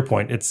think, to your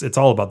point, it's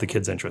all about the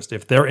kids' interest.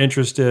 If they're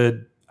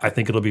interested, I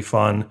think it'll be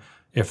fun.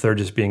 If they're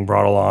just being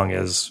brought along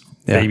as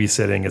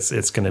babysitting,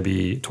 it's going to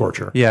be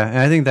torture. Yeah, and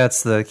I think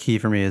that's the key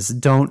for me is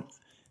don't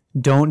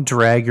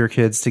drag your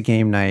kids to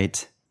game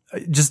night.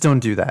 Just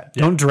don't do that.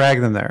 Yeah. Don't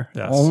drag them there.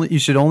 Yes. You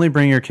should only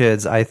bring your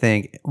kids, I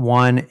think,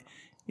 one,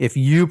 if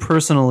you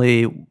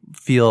personally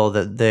feel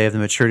that they have the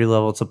maturity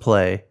level to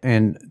play,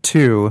 and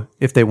two,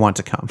 if they want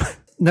to come.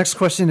 Next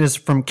question is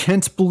from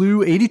Kent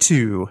Blue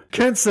 82.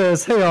 Kent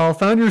says, "Hey all,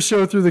 found your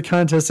show through the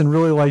contest and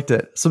really liked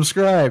it.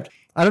 Subscribed.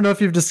 I don't know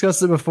if you've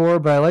discussed it before,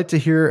 but I like to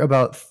hear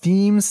about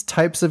themes,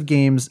 types of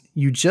games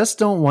you just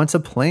don't want to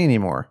play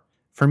anymore.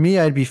 For me,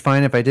 I'd be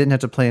fine if I didn't have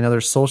to play another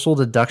social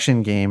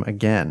deduction game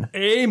again."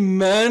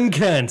 Amen,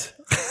 Kent.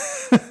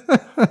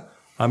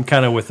 I'm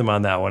kind of with him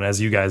on that one, as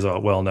you guys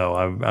well know.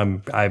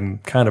 I'm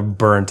kind of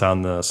burnt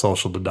on the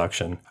social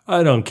deduction.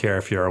 I don't care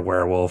if you're a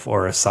werewolf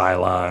or a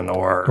Cylon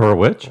or a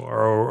witch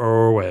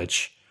or a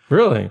witch.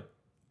 Really?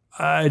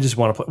 I just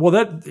want to play.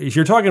 Well, if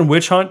you're talking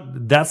witch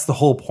hunt, that's the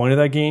whole point of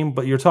that game.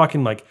 But you're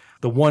talking like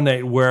the One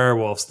Night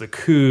Werewolves, the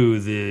Coup,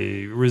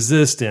 the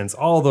Resistance,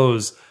 all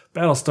those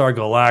Battlestar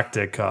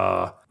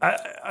Galactica.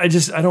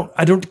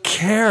 I don't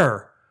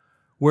care.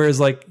 Whereas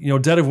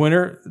Dead of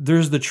Winter,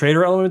 there's the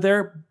traitor element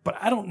there, but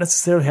I don't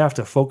necessarily have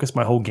to focus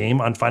my whole game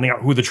on finding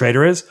out who the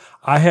traitor is.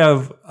 I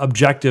have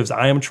objectives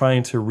I am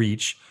trying to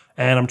reach,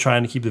 and I'm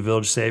trying to keep the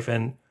village safe.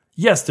 And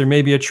yes, there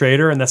may be a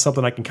traitor, and that's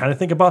something I can kind of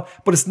think about,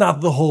 but it's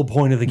not the whole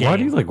point of the game. Why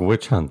do you like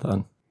witch hunt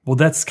then? Well,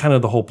 that's kind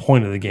of the whole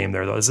point of the game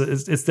there, though.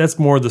 That's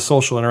more the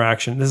social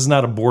interaction. This is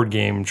not a board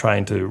game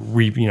trying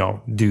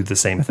to do the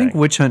same thing. I think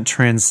witch hunt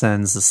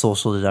transcends the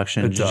social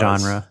deduction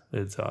genre.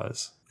 It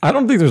does. I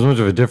don't think there's much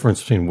of a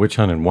difference between witch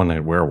hunt and One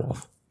Night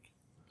Werewolf.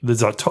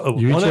 There's One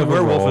Night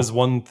Werewolf is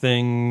one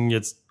thing.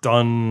 It's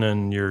done,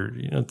 and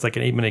it's like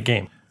an 8-minute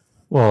game.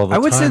 Well, I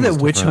would say that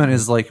witch hunt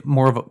is like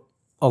more of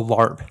a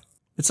LARP.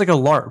 It's like a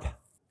LARP.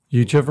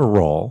 You each have a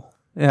role.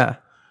 Yeah.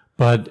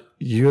 But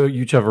you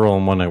each have a role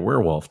in One Night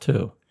Werewolf,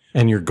 too.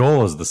 And your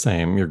goal is the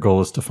same. Your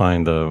goal is to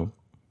find the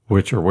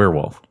witch or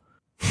werewolf.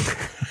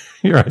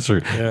 Your eyes are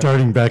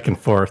darting back and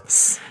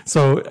forth.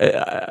 So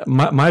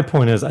my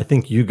point is, I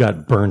think you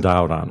got burned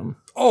out on them.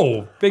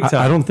 Oh, big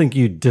time. I don't think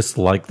you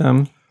dislike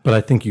them, but I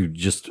think you're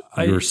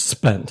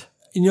spent.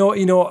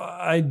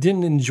 I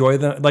didn't enjoy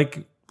them.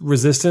 Like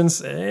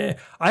Resistance, I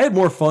had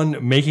more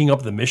fun making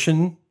up the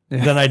mission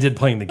than I did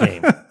playing the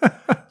game.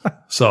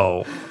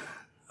 So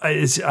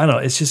I don't know.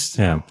 It's just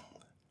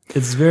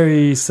it's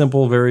very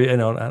simple.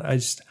 I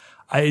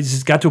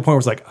just got to a point where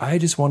it's like I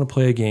just want to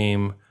play a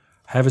game,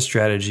 have a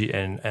strategy,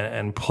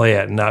 and play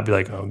it, and not be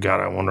like, oh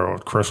God, I wonder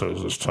what Chris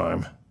is this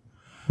time,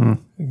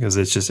 because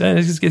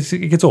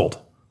it gets old,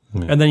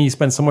 and then you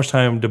spend so much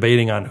time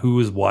debating on who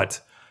is what,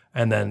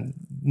 and then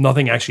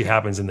nothing actually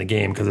happens in the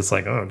game because it's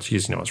like, oh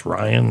geez, it's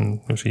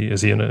Ryan.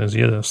 Is he a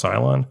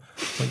Cylon?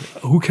 Like,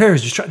 who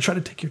cares? Just try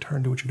to take your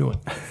turn, do what you're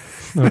doing.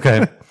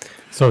 Okay.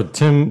 So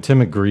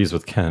Tim agrees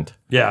with Kent.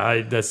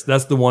 Yeah, that's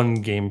the one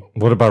game.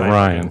 What about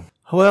Ryan?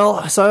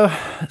 Well, so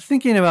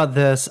thinking about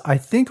this, I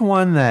think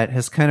one that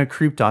has kind of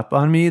creeped up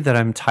on me that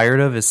I'm tired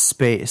of is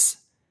space.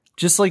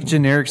 Just like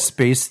generic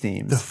space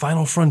themes. The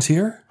Final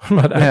Frontier?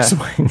 What about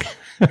X-Wing?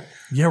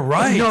 Yeah,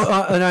 right.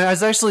 No, and I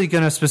was actually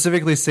going to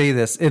specifically say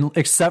this,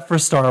 except for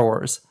Star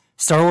Wars.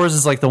 Star Wars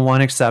is like the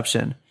one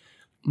exception.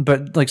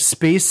 But like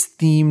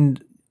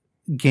space-themed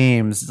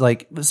games,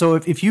 so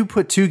if you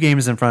put two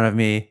games in front of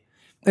me,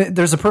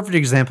 there's a perfect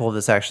example of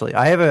this actually.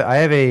 I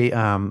have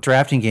a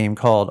drafting game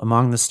called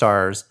Among the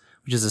Stars,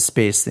 which is a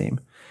space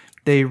theme.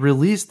 They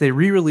re-released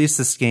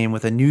this game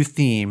with a new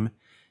theme,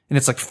 and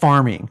it's like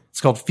farming. It's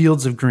called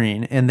Fields of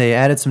Green, and they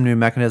added some new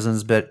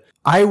mechanisms, but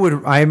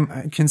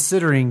I'm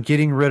considering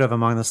getting rid of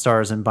Among the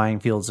Stars and buying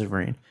Fields of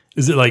Green.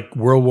 Is it like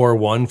World War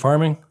I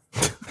farming?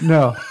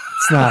 No,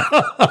 it's not.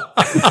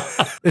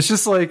 It's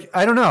just like,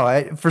 I don't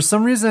know. For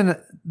some reason,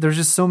 there's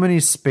just so many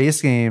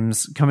space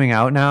games coming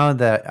out now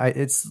that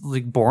it's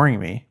like boring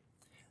me.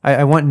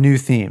 I want new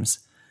themes.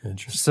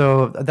 Interesting.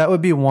 So that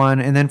would be one.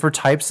 And then for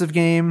types of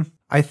game,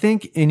 I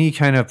think any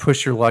kind of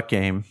push your luck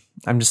game,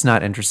 I'm just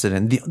not interested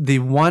in. The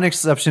one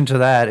exception to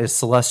that is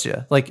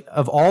Celestia. Like,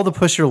 of all the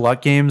push your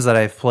luck games that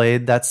I've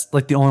played, that's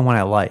like the only one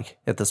I like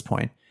at this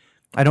point.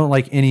 I don't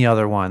like any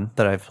other one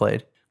that I've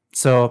played.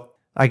 So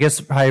I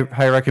guess high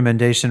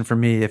recommendation for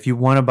me, if you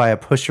want to buy a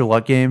push your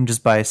luck game,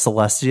 just buy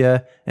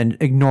Celestia and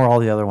ignore all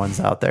the other ones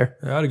out there.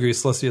 I'd agree.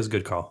 Celestia is a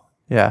good call.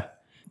 Yeah.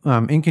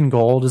 Ink and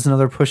Gold is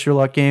another push your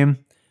luck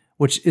game,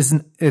 which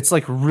it's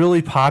like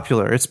really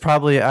popular. It's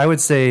probably, I would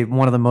say,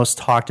 one of the most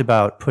talked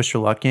about push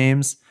your luck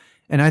games.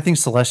 And I think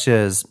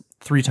Celestia is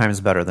 3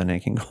 times better than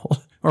Ink and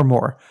Gold or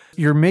more.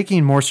 You're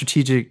making more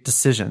strategic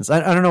decisions.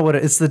 I don't know what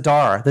it's the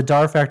DAR. The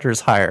DAR factor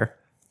is higher.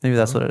 Maybe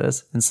that's what it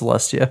is in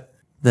Celestia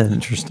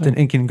than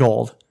Ink and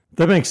Gold.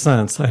 That makes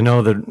sense. I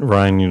know that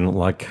Ryan, you don't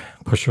like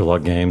push your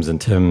luck games,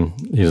 and Tim,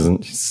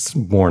 he's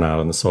worn out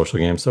on the social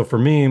games. So for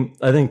me,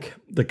 I think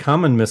the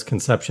common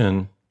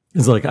misconception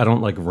is like, I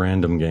don't like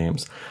random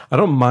games. I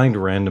don't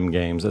mind random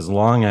games as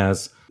long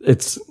as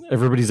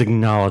everybody's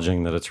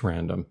acknowledging that it's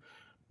random.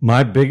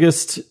 My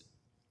biggest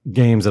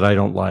games that I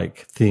don't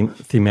like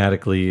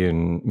thematically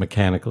and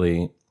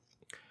mechanically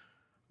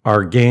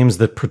are games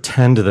that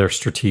pretend they're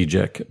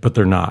strategic, but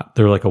they're not.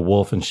 They're like a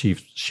wolf in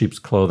sheep's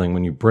clothing.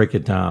 When you break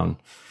it down,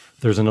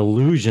 there's an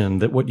illusion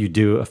that what you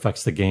do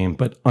affects the game,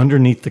 but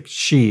underneath the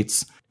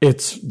sheets,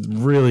 it's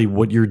really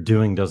what you're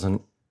doing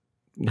doesn't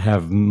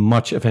have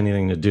much, if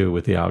anything, to do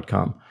with the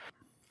outcome.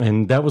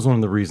 And that was one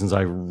of the reasons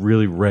I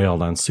really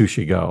railed on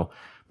Sushi Go,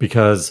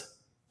 because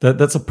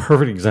that's a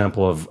perfect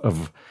example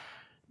of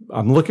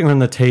I'm looking around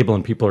the table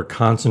and people are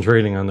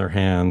concentrating on their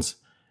hands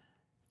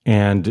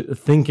and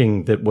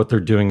thinking that what they're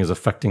doing is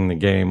affecting the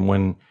game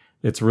when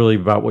it's really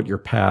about what you're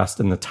past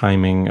and the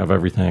timing of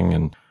everything.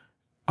 And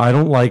I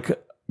don't like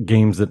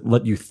games that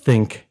let you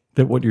think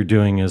that what you're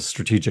doing is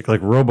strategic.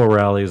 Like Robo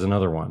Rally is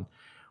another one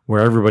where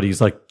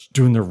everybody's like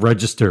doing their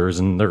registers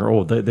and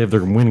they have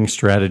their winning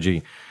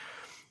strategy.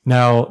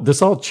 Now,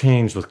 this all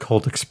changed with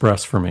Colt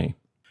Express for me,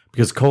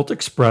 because Colt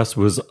Express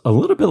was a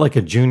little bit like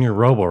a junior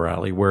Robo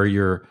Rally where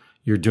you're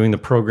doing the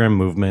program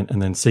movement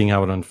and then seeing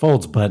how it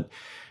unfolds, but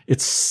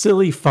it's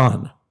silly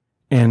fun.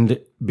 And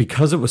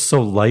because it was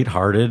so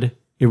lighthearted,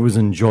 it was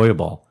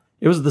enjoyable.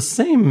 It was the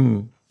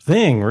same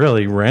thing,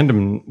 really,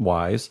 random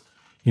wise.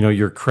 You know,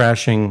 you're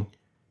crashing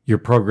your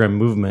program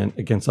movement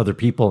against other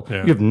people.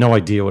 Yeah. You have no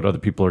idea what other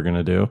people are going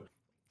to do.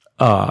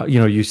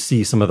 You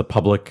see some of the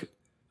public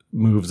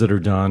moves that are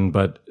done,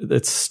 but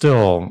it's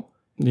still,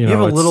 you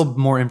have a little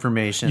more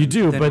information. You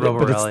do, but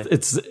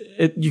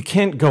you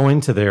can't go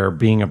into there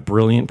being a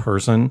brilliant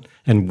person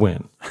and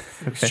win.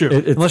 Okay. Sure.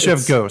 Unless you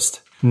have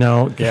Ghost.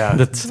 No. Yeah.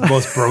 That's the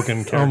most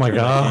broken character. Oh my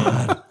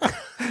God.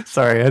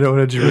 Sorry, I don't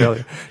want to derail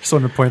you. Just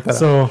wanted to point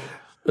that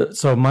out.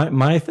 So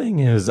my thing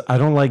is, I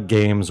don't like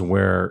games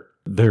where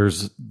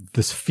there's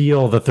this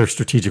feel that they're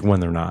strategic when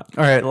they're not.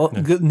 All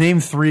right, name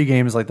 3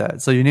 games like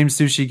that. So you named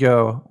Sushi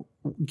Go.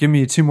 Give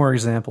me 2 more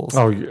examples.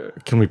 Oh,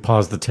 can we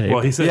pause the tape?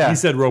 Well, he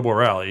said Robo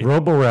Rally.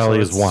 Robo Rally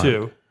is one.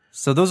 2.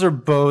 So those are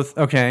both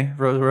okay.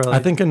 Robo Rally. I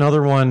think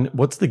another one.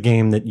 What's the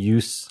game that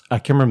I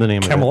can't remember the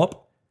name. Camel of it.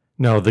 Up.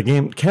 No, the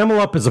game Camel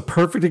Up is a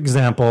perfect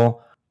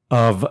example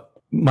of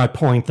my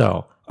point,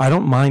 though. I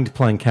don't mind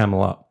playing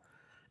Camel Up.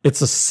 It's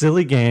a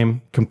silly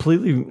game,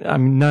 completely,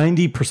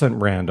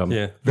 90% random.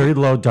 Yeah. Very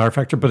low DAR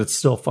factor, but it's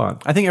still fun.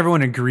 I think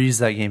everyone agrees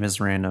that game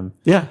is random.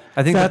 Yeah.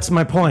 I think that's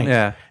my point.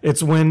 Yeah.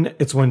 It's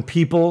when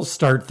people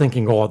start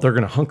thinking, oh, they're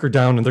going to hunker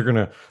down and they're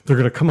going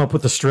to come up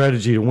with a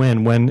strategy to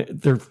win when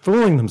they're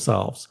fooling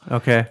themselves.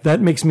 Okay. That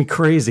makes me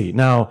crazy.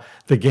 Now,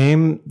 the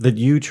game that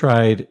you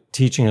tried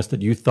teaching us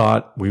that you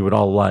thought we would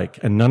all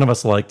like, and none of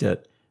us liked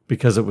it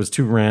because it was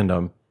too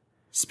random.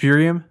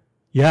 Spurium?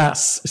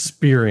 Yes,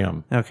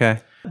 Spurium. Okay.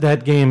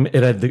 That game,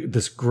 it had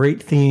this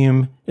great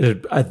theme.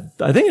 I think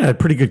it had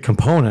pretty good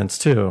components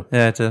too.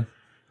 Yeah, it did.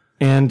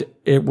 And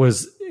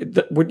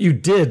what you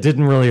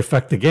didn't really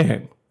affect the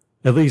game.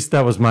 At least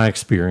that was my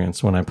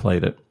experience when I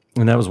played it.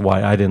 And that was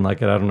why I didn't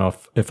like it. I don't know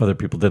if other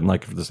people didn't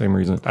like it for the same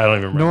reason. I don't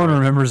even remember. No one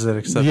remembers it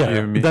except you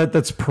and me.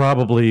 That's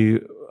probably,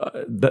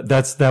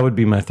 that would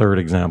be my third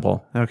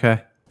example.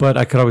 Okay. But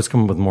I could always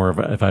come up with more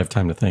if I have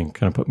time to think.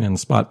 Kind of put me on the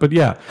spot. But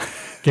yeah,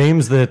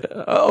 games that,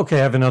 okay,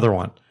 I have another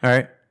one. All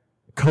right.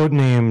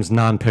 Codenames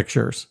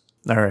non-pictures.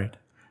 All right.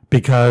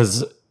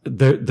 Because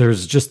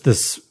there's just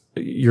this,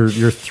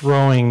 you're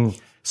throwing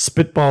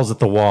spitballs at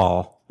the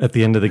wall at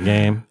the end of the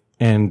game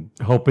and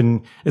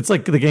hoping, it's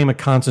like the game of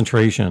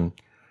concentration.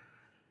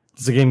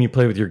 It's a game you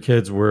play with your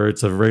kids where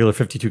it's a regular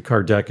 52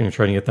 card deck and you're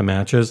trying to get the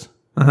matches.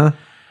 Uh-huh.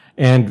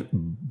 And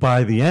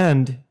by the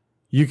end,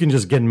 you can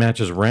just get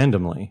matches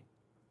randomly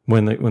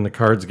when the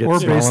cards get or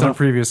based on enough.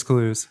 Previous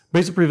clues.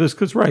 Based on previous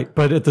clues, right.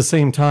 But at the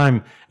same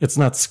time, it's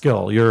not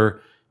skill.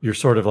 You're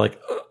sort of like,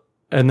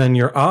 and then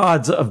your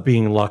odds of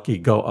being lucky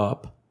go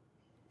up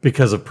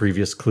because of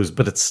previous clues,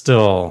 but it's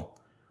still,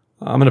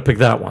 I'm going to pick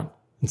that one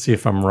and see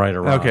if I'm right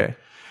or wrong. Okay.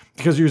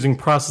 Because you're using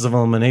process of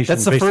elimination.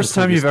 That's the first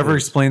time you've ever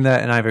explained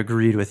that, and I've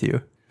agreed with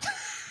you.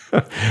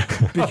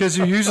 Because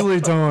you usually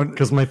don't.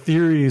 Because my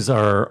theories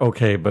are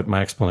okay, but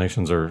my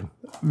explanations are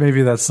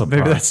Maybe that's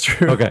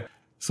true. okay.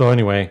 So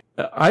anyway,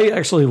 I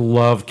actually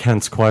love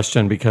Kent's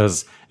question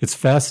because it's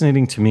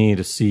fascinating to me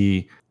to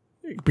see,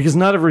 because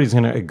not everybody's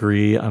going to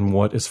agree on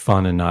what is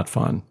fun and not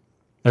fun.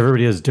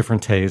 Everybody has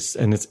different tastes,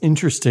 and it's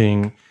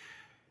interesting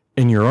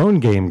in your own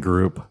game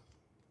group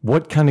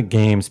what kind of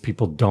games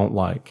people don't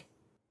like,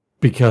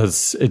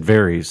 because it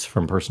varies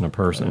from person to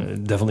person.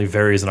 It definitely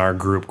varies in our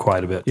group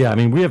quite a bit. Yeah, I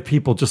mean, we have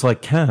people just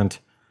like Kent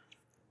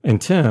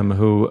and Tim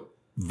who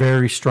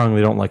very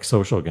strongly don't like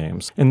social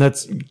games. And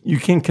that's, you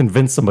can't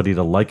convince somebody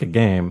to like a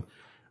game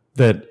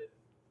that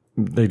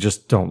they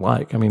just don't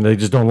like. I mean, they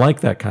just don't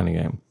like that kind of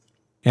game.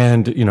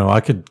 And, you know,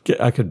 I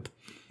could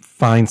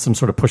find some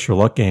sort of push your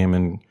luck game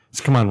and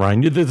say, come on,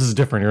 Ryan, this is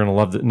different. You're going to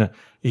love it. No,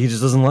 he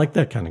just doesn't like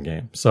that kind of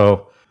game.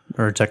 So,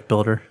 Or a deck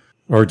builder.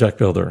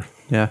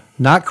 Yeah.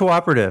 Not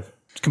cooperative.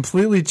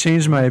 Completely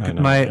changed my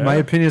opinion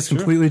has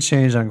completely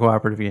changed on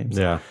cooperative games.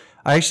 Yeah.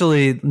 I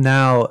actually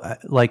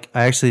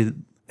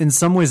in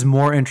some ways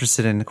more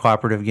interested in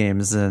cooperative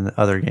games than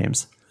other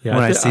games when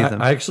I see them.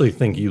 I actually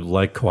think you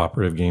like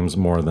cooperative games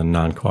more than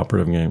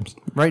non-cooperative games.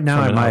 Right now,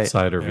 From I an might.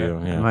 outsider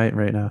view. Yeah. I might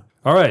right now.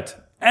 All right.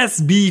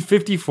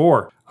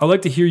 SB54. I'd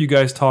like to hear you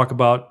guys talk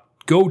about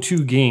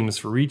go-to games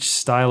for each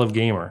style of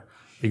gamer.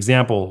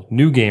 Example,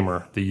 new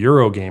gamer, the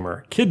Euro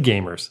gamer, kid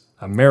gamers,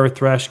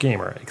 Ameritrash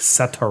gamer,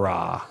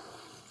 etc.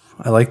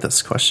 I like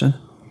this question.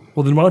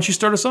 Well, then why don't you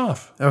start us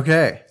off?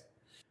 Okay.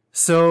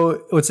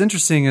 So what's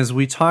interesting is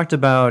we talked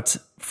about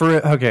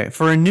for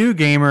a new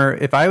gamer,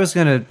 if I was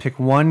going to pick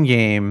one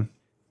game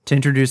to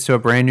introduce to a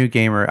brand new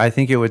gamer, I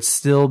think it would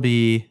still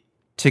be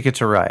Ticket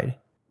to Ride.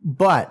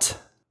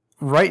 But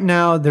right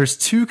now there's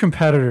two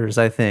competitors,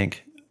 I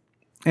think.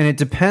 And it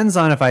depends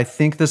on if I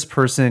think this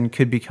person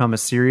could become a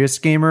serious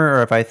gamer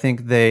or if I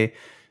think they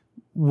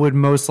would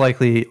most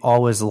likely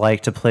always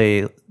like to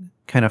play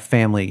kind of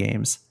family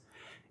games.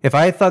 If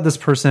I thought this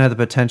person had the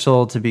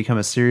potential to become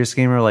a serious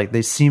gamer, like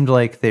they seemed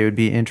like they would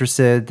be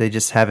interested, they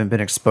just haven't been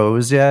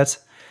exposed yet,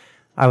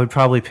 I would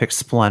probably pick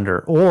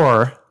Splendor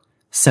or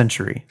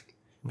Century,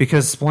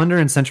 because Splendor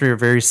and Century are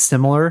very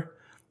similar.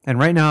 And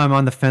right now I'm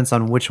on the fence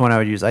on which one I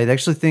would use. I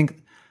actually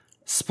think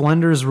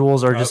Splendor's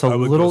rules are just a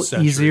little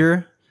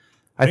easier.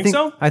 I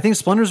think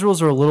Splendor's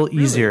rules are a little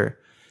easier,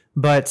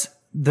 but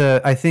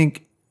I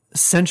think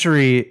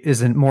Century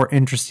is a more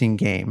interesting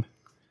game.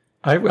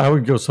 I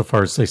would go so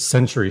far as to say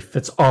Century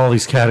fits all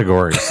these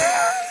categories.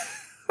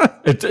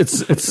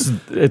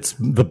 It's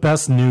the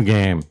best new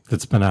game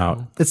that's been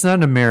out. It's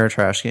not an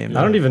Ameritrash game.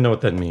 I don't even know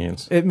what that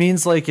means. It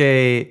means like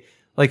a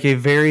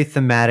very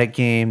thematic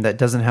game that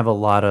doesn't have a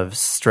lot of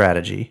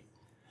strategy.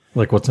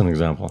 Like, what's an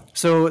example?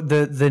 So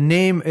the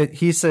name,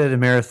 he said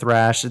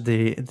Amerithrash,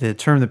 the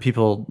term that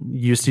people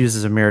used to use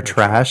is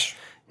Ameritrash,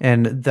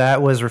 and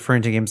that was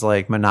referring to games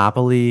like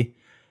Monopoly,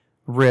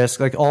 Risk,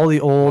 like all the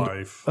old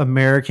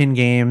American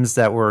games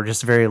that were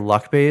just very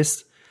luck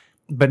based.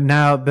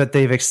 But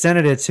they've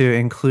extended it to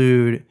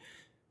include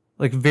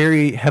like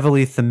very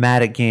heavily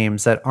thematic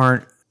games that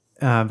aren't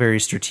very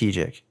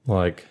strategic.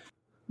 Like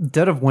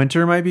Dead of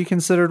Winter might be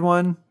considered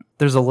one.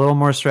 There's a little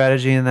more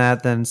strategy in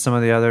that than some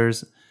of the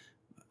others.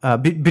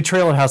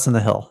 Betrayal at House on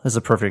the Hill is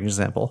a perfect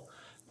example.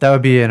 That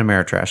would be an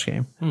Ameritrash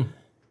game.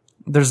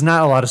 There's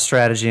not a lot of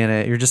strategy in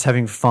it. You're just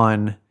having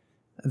fun.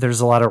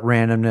 There's a lot of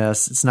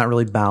randomness. It's not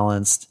really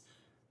balanced.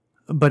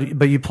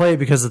 But you play it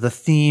because of the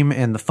theme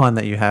and the fun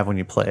that you have when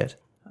you play it.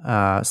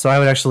 So I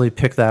would actually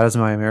pick that as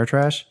my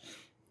Ameritrash.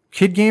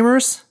 Kid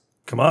gamers?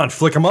 Come on,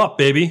 flick them up,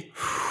 baby.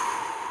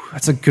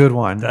 That's a good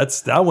one.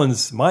 That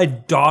one's, my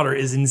daughter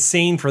is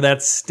insane for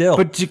that still.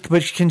 But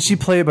can she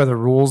play it by the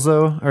rules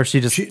though, or she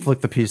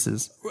flick the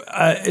pieces?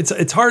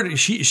 It's hard.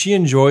 She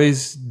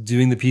enjoys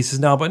doing the pieces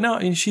now, but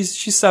no,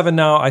 she's 7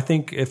 now. I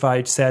think if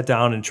I sat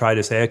down and tried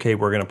to say, okay,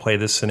 we're going to play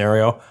this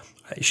scenario,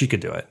 she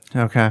could do it.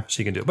 Okay,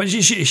 she can do it. But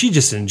she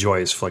just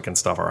enjoys flicking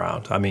stuff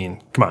around. I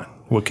mean, come on,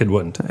 what kid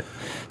wouldn't?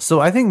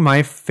 So I think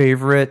my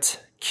favorite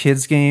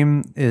kids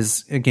game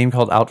is a game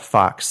called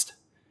Outfoxed.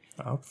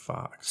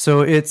 Outfoxed.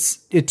 So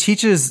it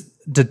teaches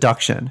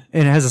deduction,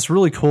 and it has this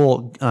really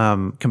cool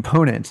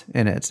component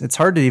in it. It's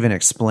hard to even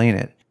explain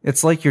it.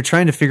 It's like you're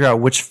trying to figure out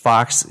which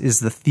fox is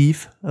the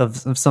thief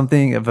of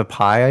something, of a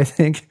pie, I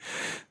think.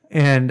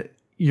 And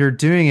you're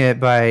doing it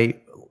by,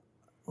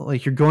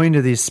 like, you're going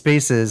to these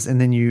spaces, and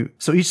then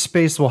so each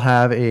space will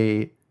have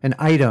an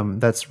item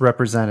that's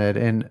represented,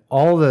 and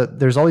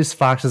there's all these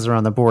foxes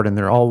around the board, and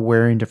they're all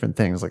wearing different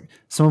things. Like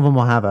some of them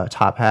will have a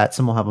top hat,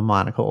 some will have a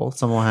monocle,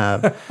 some will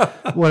have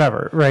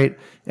whatever, right?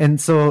 And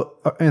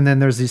then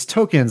there's these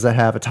tokens that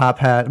have a top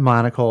hat,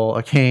 monocle,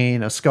 a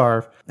cane, a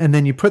scarf, and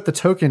then you put the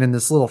token in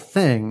this little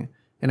thing,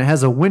 and it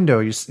has a window.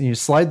 You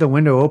slide the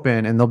window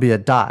open, and there'll be a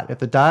dot. If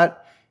the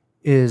dot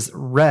is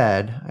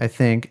red, I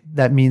think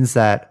that means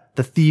that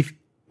the thief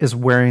is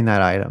wearing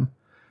that item.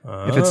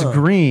 If it's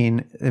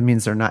green, it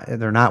means they're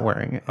not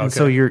wearing it. And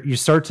so you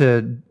start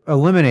to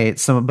eliminate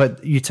some,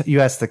 but you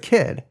ask the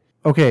kid,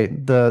 okay,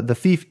 the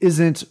thief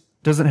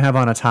doesn't have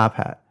on a top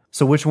hat.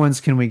 So which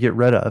ones can we get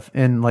rid of?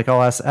 And like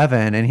I'll ask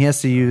Evan, and he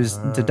has to use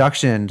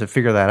deduction to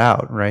figure that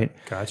out, right?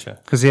 Gotcha.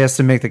 Because he has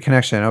to make the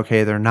connection.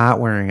 Okay, they're not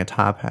wearing a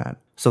top hat,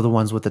 so the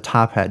ones with the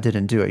top hat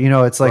didn't do it. You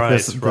know, it's like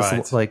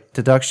this like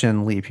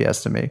deduction leap he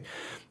has to make.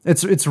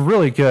 It's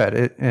really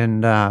good,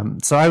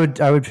 so I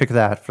would pick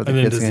that for the And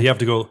then kids. does he have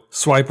to go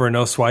swipe or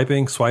no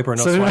swiping, swiping,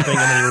 and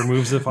then he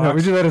removes the fox? No,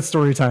 we do that at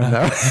story time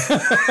now.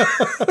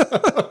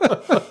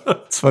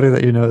 It's funny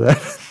that you know that.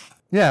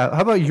 Yeah,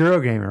 how about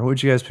Eurogamer? What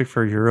would you guys pick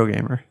for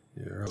Eurogamer?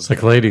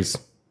 Cyclades.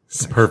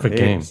 It's a perfect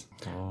game.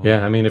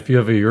 Yeah, I mean, if you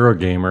have a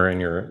Eurogamer and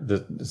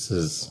this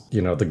is,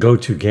 the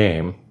go-to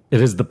game,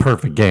 it is the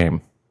perfect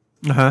game.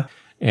 Uh-huh.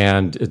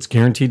 And it's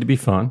guaranteed to be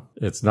fun.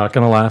 It's not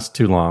going to last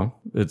too long.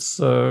 It's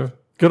a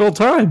good old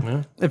time.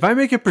 Yeah. If I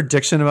make a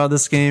prediction about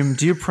this game,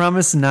 do you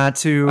promise not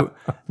to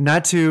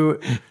not fulfill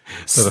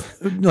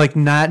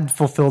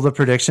the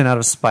prediction out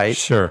of spite?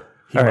 Sure.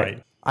 All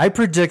right. I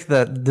predict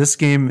that this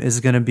game is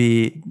going to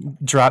be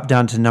dropped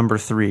down to number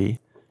 3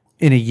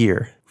 in a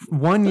year.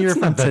 1 year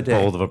from not that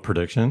today. Bold of a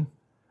prediction.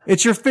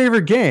 It's your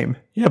favorite game.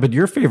 Yeah, but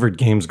your favorite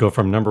games go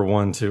from number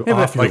 1 to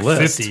off your like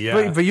list. 50,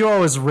 yeah. But you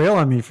always rail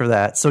on me for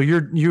that. So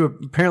you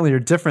apparently are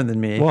different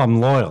than me. Well,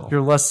 I'm loyal. You're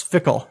less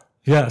fickle.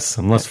 Yes,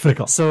 I'm less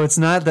fickle. So it's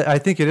not that I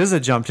think it is a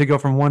jump to go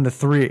from 1 to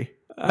 3.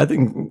 I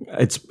think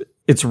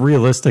it's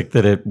realistic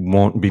that it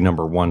won't be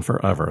number 1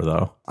 forever,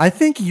 though. I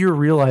think you're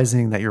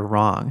realizing that you're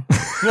wrong.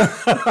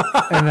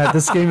 And that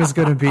this game is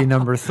going to be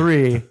number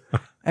 3.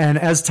 And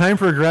as time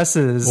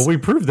progresses, Well, we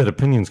proved that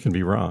opinions can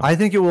be wrong. I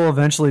think it will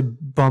eventually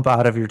bump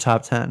out of your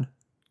top 10.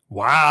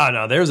 Wow,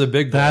 now there's a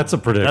big. That's a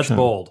prediction. That's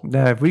bold.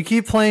 If we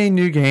keep playing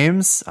new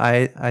games,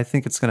 I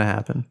think it's going to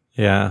happen.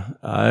 Yeah,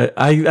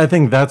 I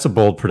think that's a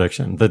bold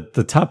prediction.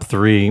 The top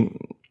 3,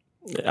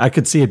 I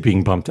could see it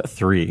being bumped to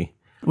 3.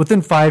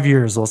 Within 5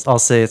 years, I'll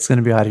say it's going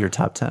to be out of your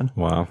top 10.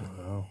 Wow.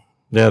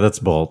 Yeah, that's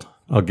bold.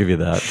 I'll give you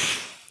that.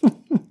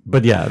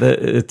 But yeah,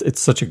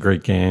 it's such a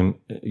great game.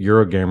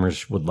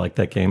 Eurogamers would like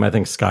that game. I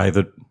think I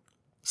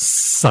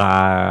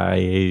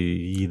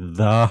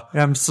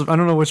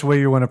don't know which way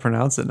you want to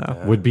pronounce it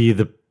now. would be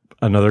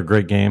another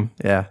great game.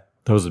 Yeah.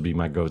 Those would be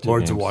my go-to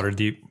Lords games. of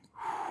Waterdeep.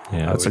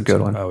 Yeah, That's a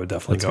good one. I would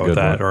definitely That's a go with good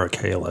that, one. or a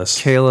Kalis.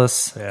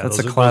 Kalis. Yeah, That's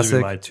those a would classic.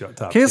 be my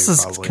top Kalis two,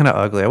 is probably. kind of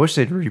ugly. I wish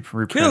they'd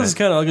reprint Kalis is it.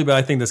 kind of ugly, but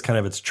I think that's kind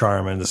of its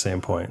charm at the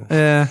same point.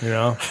 Yeah. You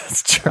know?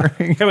 It's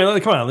charming. Come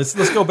on,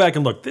 let's go back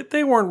and look.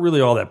 They weren't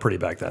really all that pretty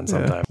back then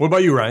sometimes. What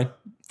about you, Ryan?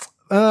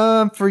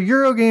 For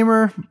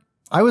Eurogamer,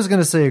 I was going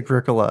to say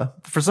Agricola.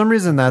 For some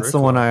reason, that's the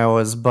one I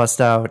always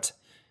bust out.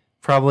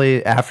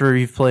 Probably after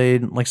you've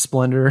played like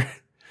Splendor,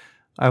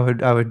 I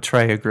would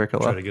try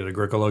Agricola. Try to get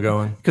Agricola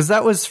going. Because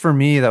that was, for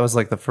me, that was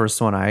like the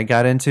first one I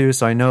got into.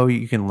 So I know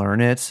you can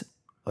learn it.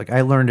 Like I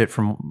learned it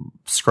from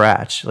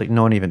scratch. Like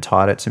no one even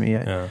taught it to me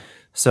yet. Yeah.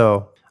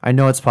 So I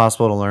know it's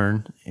possible to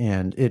learn.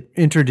 And it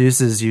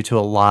introduces you to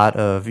a lot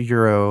of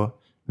Euro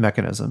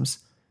mechanisms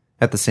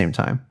at the same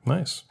time.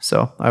 Nice.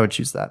 So I would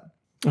choose that.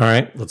 All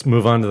right, let's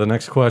move on to the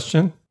next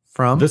question.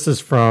 This is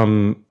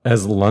from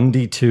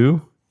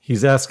Lundy2.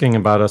 He's asking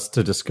about us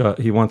to discuss.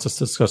 He wants us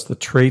to discuss the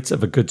traits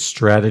of a good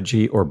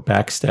strategy or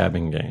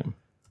backstabbing game.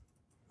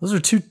 Those are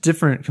two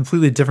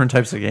completely different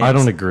types of games. I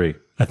don't agree.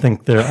 I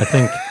think There's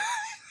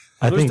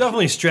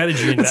definitely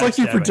strategy in It's like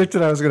you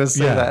predicted I was going to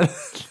say that.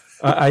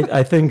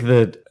 I think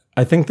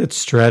that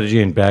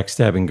strategy and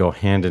backstabbing go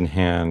hand in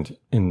hand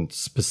in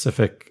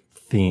specific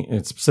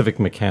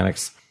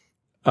mechanics.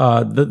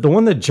 The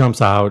one that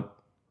jumps out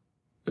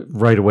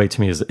right away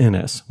to me is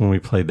Innis when we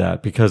played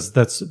that, because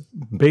that's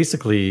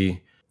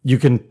basically you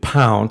can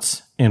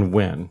pounce and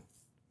win.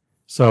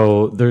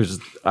 So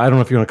I don't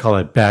know if you want to call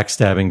it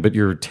backstabbing, but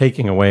you're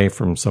taking away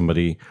from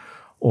somebody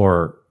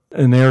or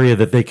an area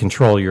that they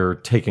control. You're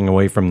taking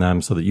away from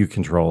them so that you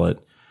control it.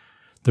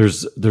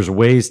 There's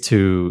ways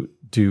to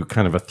do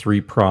kind of a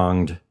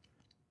 3-pronged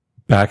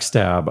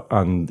backstab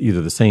on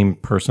either the same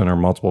person or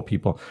multiple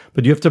people,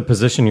 but you have to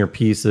position your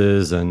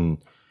pieces, and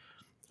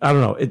I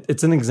don't know.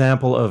 It's an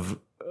example of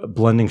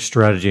blending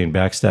strategy and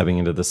backstabbing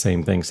into the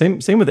same thing.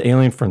 Same with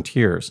Alien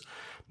Frontiers,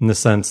 in the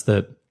sense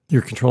that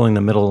you're controlling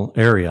the middle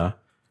area,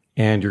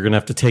 and you're going to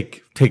have to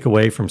take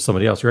away from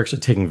somebody else. You're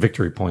actually taking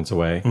victory points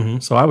away. Mm-hmm.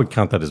 So I would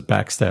count that as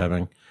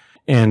backstabbing.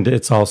 And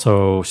it's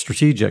also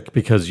strategic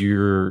because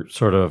you're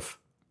sort of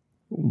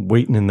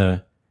waiting in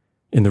the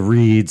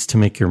reeds to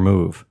make your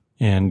move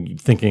and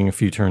thinking a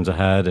few turns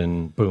ahead,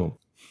 and boom.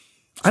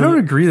 I don't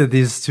agree that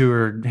these two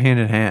are hand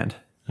in hand.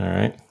 All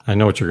right. I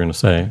know what you're going to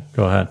say.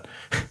 Go ahead.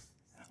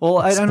 Well,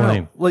 I don't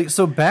know. Like,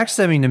 so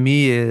backstabbing to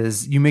me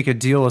is you make a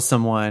deal with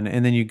someone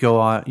and then you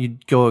go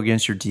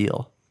against your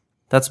deal.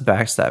 That's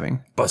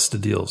backstabbing. Bust a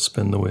deal,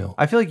 spin the wheel.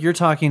 I feel like you're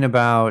talking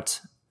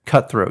about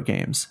cutthroat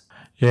games.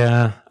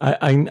 Yeah,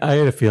 I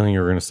had a feeling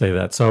you were going to say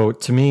that. So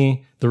to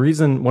me,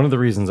 one of the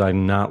reasons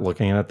I'm not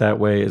looking at it that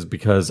way is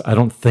because I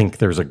don't think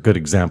there's a good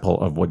example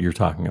of what you're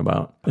talking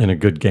about in a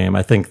good game.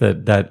 I think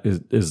that's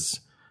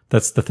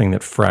the thing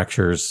that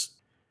fractures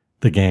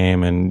the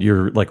game, and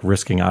you're like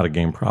risking out of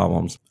game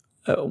problems.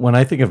 When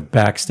I think of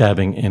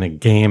backstabbing in a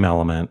game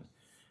element,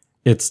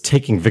 it's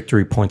taking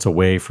victory points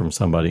away from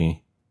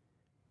somebody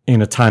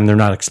in a time they're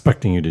not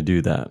expecting you to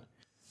do that.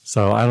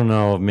 So I don't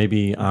know,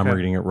 maybe I'm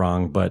reading it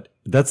wrong, but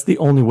that's the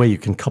only way you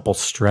can couple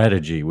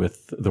strategy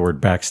with the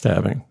word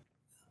backstabbing.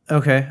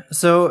 Okay.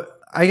 So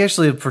I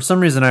actually, for some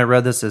reason, I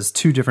read this as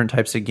two different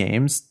types of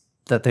games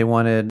that they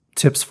wanted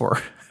tips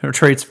for or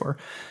traits for.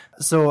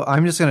 So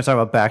I'm just going to talk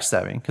about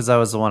backstabbing because that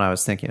was the one I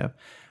was thinking of.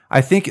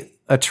 I think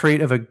a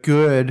trait of a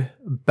good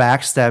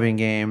backstabbing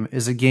game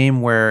is a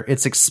game where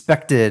it's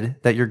expected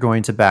that you're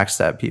going to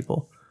backstab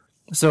people.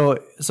 So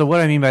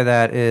what I mean by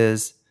that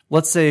is,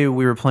 let's say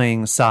we were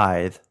playing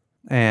Scythe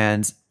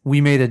and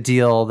we made a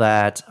deal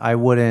that I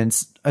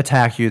wouldn't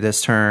attack you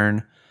this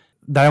turn,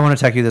 that I want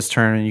to attack you this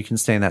turn and you can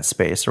stay in that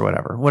space or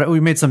whatever. We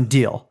made some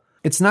deal.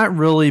 It's not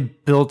really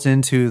built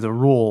into the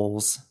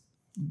rules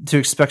to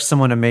expect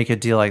someone to make a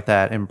deal like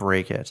that and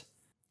break it.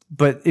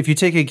 But if you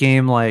take a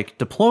game like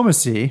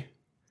Diplomacy,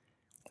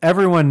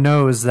 everyone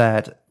knows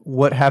that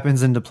what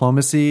happens in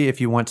Diplomacy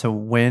if you want to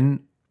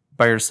win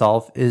by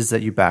yourself is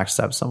that you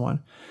backstab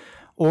someone.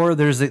 Or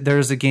there's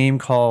a game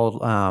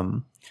called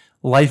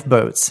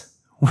Lifeboats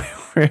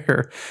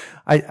where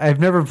I've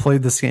never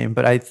played this game,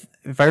 but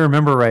if I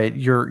remember right,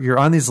 you're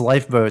on these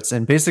lifeboats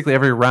and basically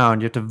every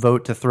round you have to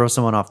vote to throw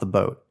someone off the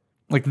boat.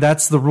 Like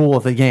that's the rule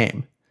of the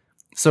game.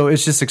 So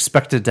it's just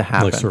expected to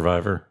happen. Like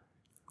Survivor.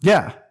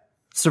 Yeah.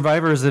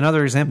 Survivor is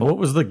another example. What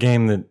was the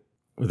game that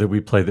we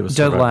played that was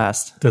Dead Survivor?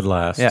 Last. Dead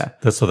Last. Yeah.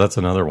 That's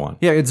another one.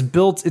 Yeah, it's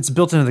built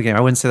into the game. I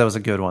wouldn't say that was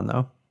a good one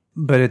though,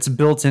 but it's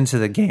built into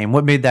the game.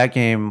 What made that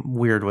game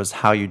weird was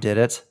how you did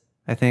it.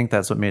 I think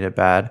that's what made it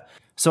bad.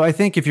 So I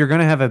think if you're going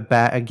to have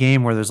a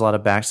game where there's a lot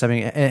of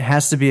backstabbing, it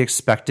has to be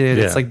expected.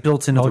 Yeah. It's like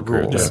built into the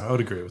agree with rules. that. Yeah, I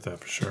would agree with that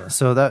for sure.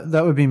 So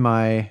that would be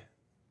my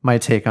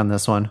take on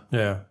this one.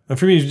 Yeah. And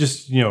for me,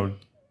 just,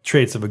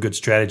 traits of a good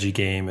strategy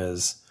game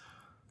is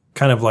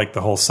kind of like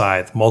the whole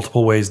Scythe,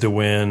 multiple ways to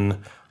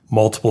win,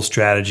 multiple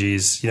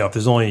strategies. If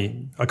there's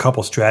only a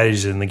couple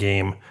strategies in the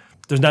game,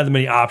 there's not that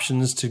many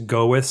options to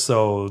go with.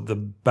 So the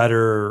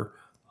better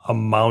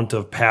amount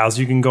of paths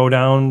you can go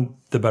down,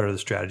 the better the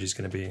strategy is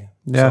going to be.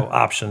 Yeah. So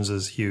options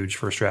is huge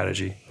for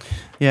strategy.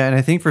 Yeah, and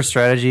I think for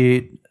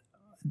strategy,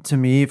 to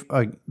me,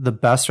 the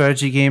best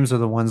strategy games are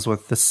the ones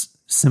with the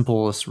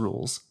simplest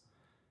rules.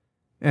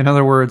 In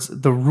other words,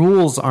 the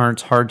rules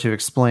aren't hard to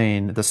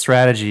explain. The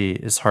strategy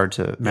is hard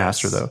to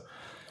master, Yes. though.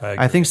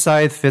 I I think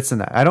Scythe fits in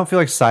that. I don't feel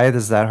like Scythe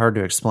is that hard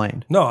to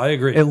explain. No, I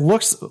agree. It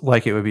looks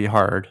like it would be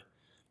hard,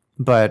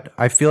 but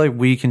I feel like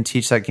we can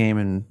teach that game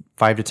in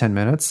 5 to 10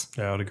 minutes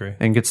Yeah, I would agree.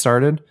 and get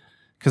started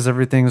because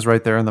everything's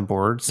right there on the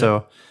board.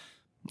 So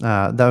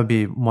that would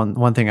be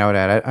one thing I would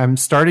add. I'm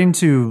starting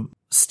to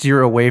steer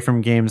away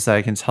from games that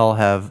I can tell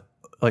have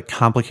like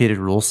complicated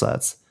rule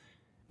sets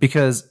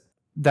because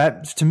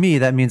that, to me,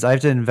 that means I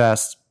have to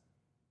invest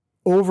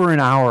over an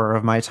hour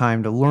of my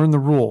time to learn the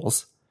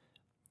rules.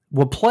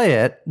 We'll play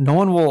it.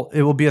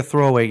 It will be a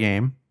throwaway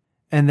game.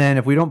 And then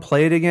if we don't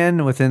play it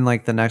again within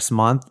like the next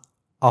month,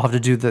 I'll have to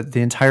do the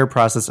entire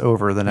process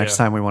over the next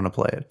time we want to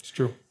play it. It's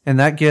true. And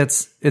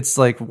it's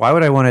like, why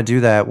would I want to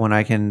do that when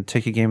I can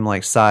take a game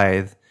like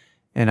Scythe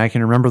and I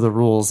can remember the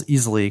rules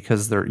easily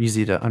because they're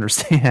easy to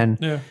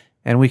understand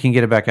and we can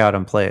get it back out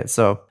and play it.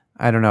 So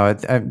I don't know.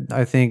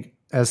 I think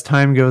as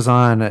time goes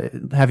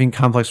on, having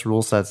complex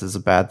rule sets is a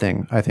bad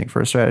thing, I think,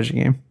 for a strategy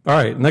game. All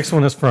right. Next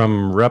one is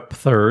from Rep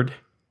Third.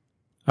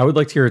 I would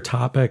like to hear a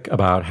topic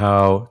about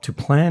how to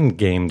plan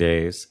game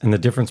days and the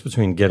difference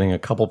between getting a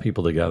couple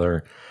people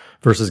together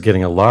versus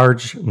getting a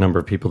large number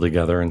of people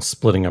together and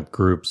splitting up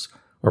groups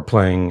or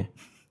playing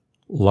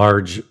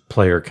large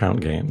player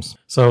count games.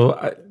 So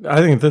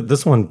I think that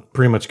this one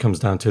pretty much comes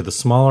down to the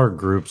smaller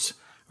groups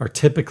are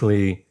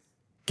typically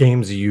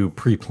games you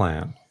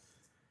pre-plan.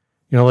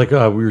 Like we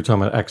were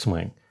talking about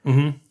X-Wing.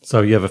 Mm-hmm.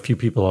 So you have a few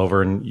people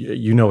over and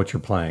you know what you're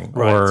playing.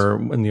 Right. Or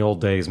in the old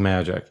days,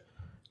 Magic.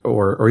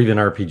 Or even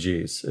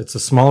RPGs. It's a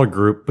smaller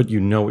group, but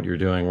you know what you're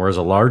doing. Whereas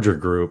a larger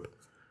group,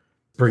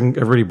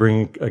 everybody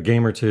bring a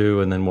game or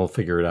two, and then we'll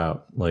figure it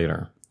out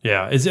later.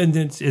 Yeah,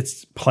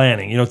 it's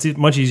planning. It's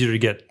much easier to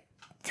get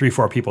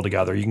 3-4 people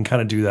together. You can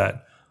kind of do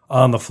that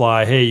on the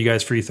fly. Hey, you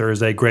guys free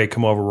Thursday? Great,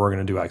 come over. We're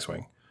going to do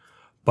X-Wing.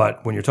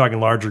 But when you're talking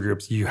larger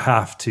groups, you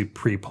have to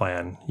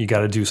pre-plan. You got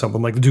to do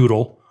something like the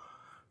Doodle,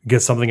 get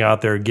something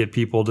out there, get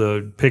people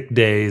to pick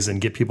days, and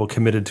get people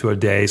committed to a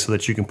day so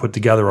that you can put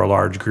together a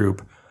large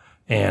group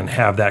and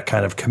have that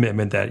kind of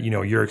commitment that,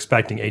 you're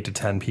expecting 8 to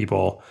 10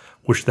 people,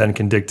 which then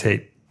can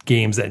dictate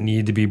games that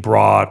need to be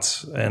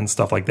brought and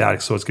stuff like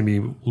that. So it's going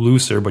to be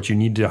looser, but you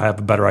need to have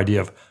a better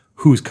idea of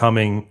who's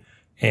coming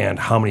and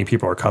how many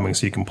people are coming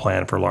so you can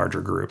plan for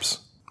larger groups.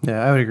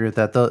 Yeah, I would agree with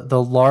that.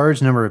 The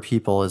large number of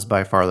people is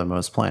by far the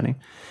most planning.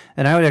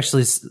 And I would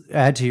actually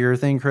add to your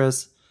thing,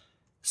 Chris.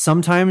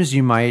 Sometimes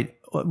you might,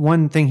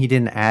 one thing he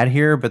didn't add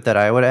here, but that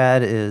I would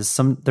add is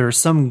there are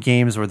some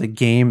games where the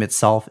game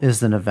itself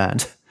is an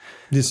event.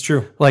 It's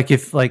true. Like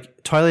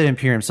Twilight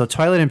Imperium. So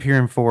Twilight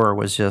Imperium 4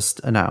 was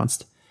just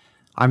announced.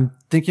 I'm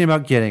thinking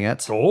about getting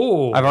it.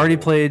 Oh. I've already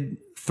played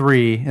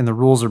 3 and the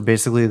rules are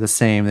basically the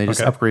same. They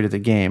just upgraded the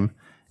game.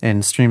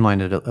 and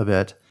streamlined it a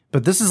bit.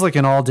 But this is like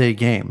an all-day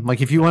game.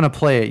 Like if you want to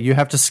play it, you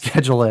have to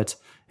schedule it,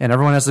 and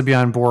everyone has to be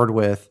on board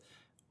with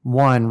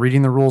one,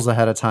 reading the rules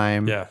ahead of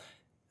time. Yeah.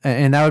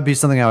 And that would be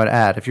something I would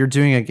add. If you're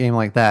doing a game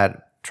like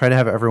that, try to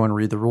have everyone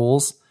read the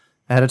rules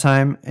ahead of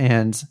time,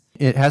 and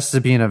it has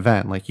to be an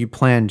event. Like you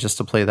plan just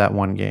to play that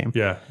one game.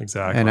 Yeah,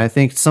 exactly. And I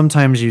think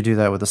sometimes you do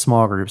that with the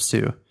small groups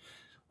too.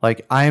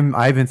 Like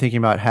I've been thinking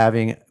about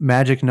having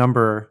magic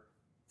number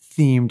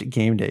themed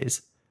game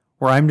days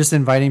where I'm just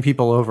inviting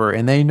people over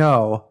and they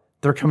know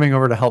they're coming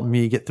over to help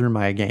me get through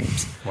my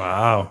games.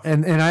 Wow.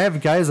 And I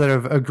have guys that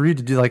have agreed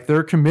to do, like,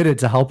 they're committed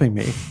to helping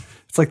me.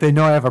 It's like they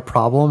know I have a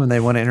problem and they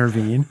want to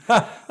intervene.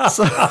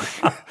 So,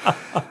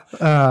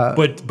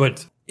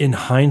 but in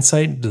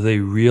hindsight, do they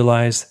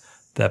realize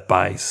that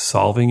by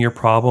solving your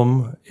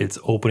problem, it's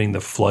opening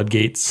the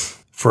floodgates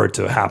for it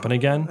to happen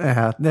again?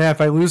 yeah, if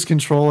I lose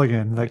control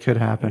again, that could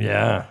happen.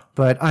 Yeah.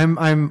 But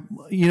I'm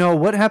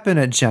what happened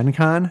at Gen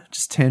Con,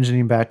 just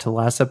tangenting back to the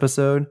last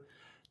episode,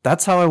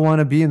 that's how I want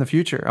to be in the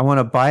future. I want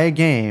to buy a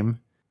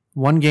game,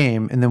 one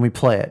game, and then we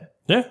play it.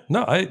 Yeah.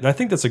 No, I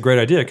think that's a great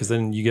idea because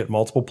then you get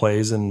multiple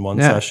plays in one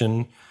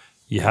session.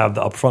 You have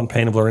the upfront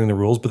pain of learning the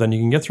rules, but then you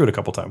can get through it a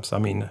couple times. I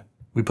mean,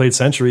 we played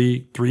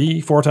Century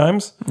 3-4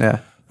 times. Yeah.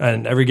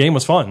 And every game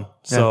was fun.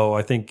 So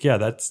I think,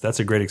 that's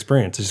a great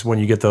experience. It's just when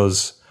you get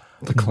those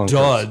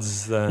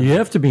duds, then You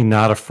have to be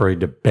not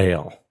afraid to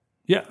bail,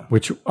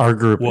 which our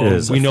group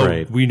is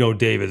afraid. We know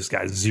David's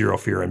got zero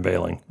fear in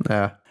bailing.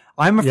 Yeah.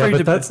 I'm afraid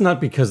but that's not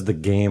because the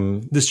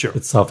game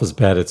itself is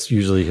bad. It's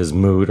usually his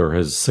mood or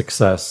his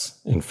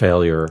success and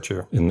failure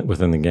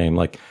within the game.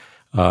 Like,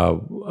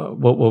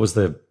 what was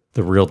the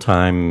real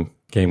time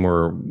game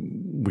where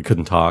we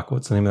couldn't talk?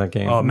 What's the name of that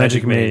game? Oh,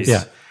 Magic Maze.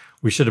 Yeah,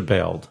 we should have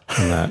bailed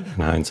on that in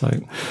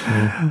hindsight.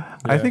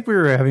 I think we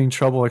were having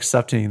trouble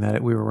accepting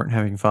that we weren't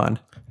having fun.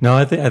 No,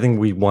 I think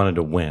we wanted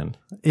to win.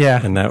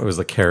 Yeah, and that was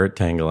the carrot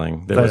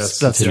tangling. That's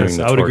continuing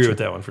the I would torture. agree with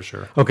that one for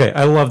sure. Okay,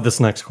 I love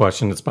this next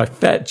question. It's by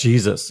Fat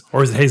Jesus.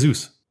 Or is it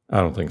Jesus? I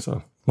don't think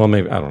so. Well,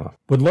 maybe, I don't know.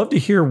 Would love to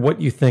hear what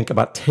you think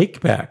about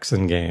takebacks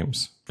in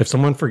games. If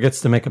someone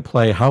forgets to make a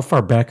play, how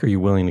far back are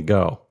you willing to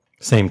go?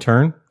 Same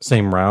turn,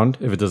 same round,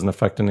 if it doesn't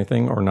affect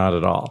anything, or not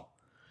at all?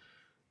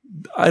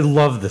 I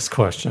love this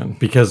question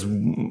because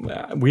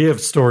we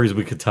have stories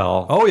we could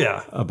tell. Oh,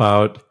 yeah.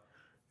 About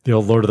the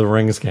old Lord of the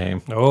Rings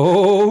game.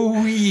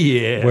 Oh,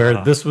 yeah.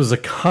 Where this was a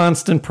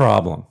constant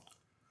problem.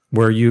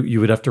 Where you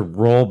would have to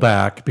roll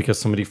back because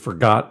somebody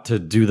forgot to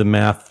do the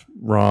math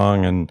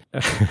wrong and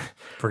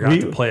forgot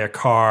to play a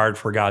card,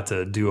 forgot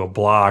to do a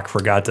block,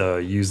 forgot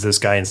to use this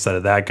guy instead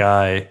of that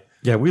guy.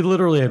 Yeah, we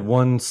literally had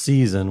one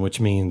season,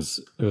 which means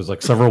it was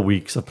like several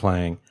weeks of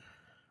playing,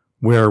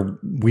 where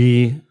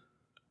we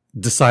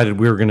decided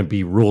we were going to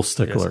be rule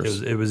sticklers.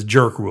 Yes, it was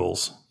jerk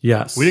rules.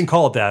 Yes. We didn't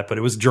call it that, but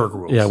it was jerk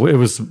rules. Yeah, it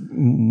was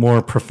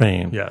more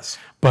profane. Yes.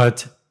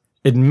 But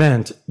it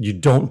meant you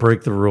don't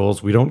break the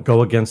rules. We don't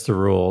go against the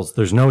rules.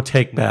 There's no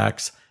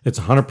takebacks. It's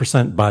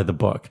 100% by the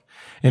book.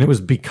 And it was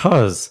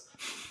because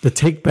the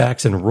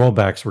takebacks and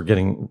rollbacks were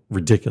getting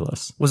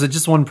ridiculous. Was it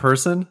just one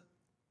person?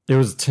 It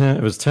was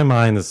Tim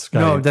I and this guy.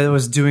 No, that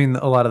was doing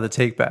a lot of the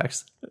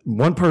takebacks.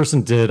 One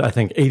person did, I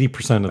think,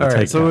 80% of the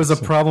takebacks. So it was a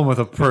problem with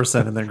a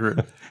person in the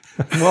group.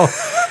 Well,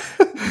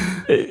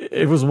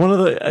 it was one of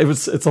the.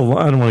 It's a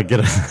lot. I don't want to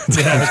get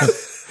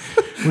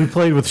it. We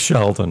played with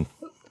Sheldon.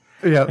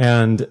 Yeah,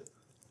 and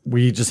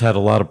we just had a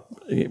lot of.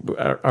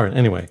 All right.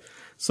 Anyway,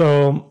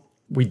 so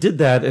we did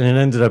that, and it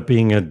ended up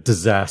being a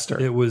disaster.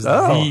 It was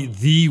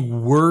the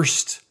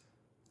worst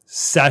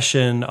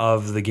session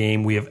of the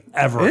game we have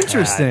ever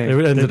Interesting. had.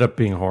 It ended up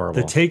being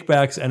horrible. The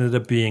takebacks ended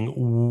up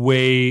being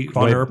way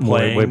funner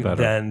playing way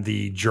better than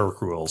the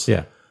jerk rules.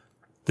 Yeah.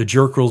 The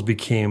jerk rules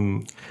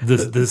became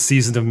the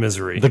season of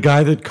misery. The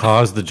guy that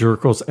caused the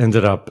jerk rules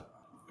ended up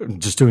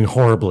just doing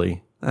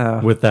horribly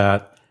with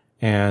that.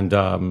 And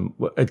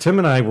Tim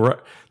and I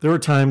there were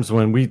times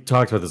when we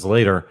talked about this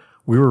later,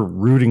 we were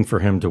rooting for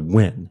him to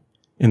win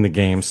in the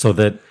game so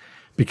that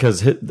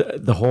because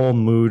the whole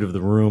mood of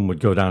the room would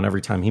go down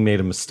every time he made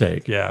a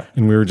mistake. Yeah.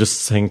 And we were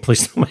just saying,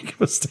 please don't make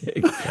a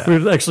mistake. Yeah. We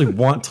would actually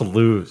want to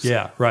lose.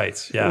 Yeah,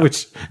 right. Yeah.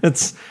 Which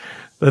that's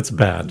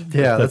bad.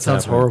 Yeah, that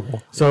sounds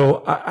horrible.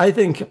 So I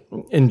think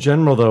in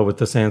general, though, with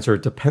this answer,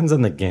 it depends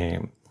on the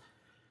game.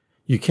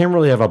 You can't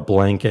really have a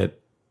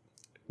blanket.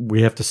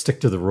 We have to stick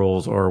to the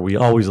rules or are we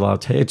always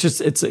allowed to.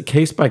 It's a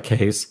case by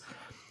case.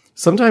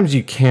 Sometimes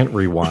you can't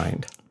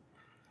rewind.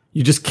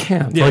 You just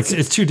can't. Yeah,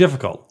 it's too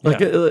difficult. Like,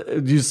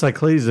 use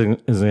Cyclades as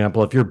an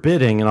example. If you're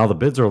bidding and all the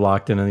bids are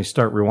locked in and you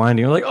start rewinding,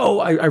 you're like, oh,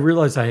 I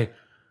realized I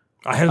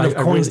had enough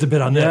coins to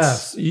bid on this.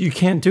 Yes, you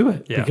can't do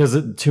it because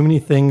too many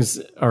things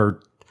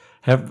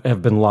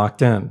have been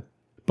locked in.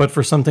 But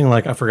for something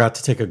like I forgot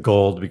to take a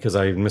gold because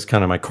I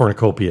miscounted my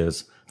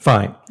cornucopias,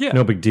 fine. Yeah.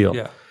 No big deal.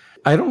 Yeah.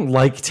 I don't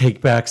like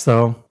takebacks,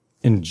 though,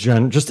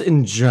 just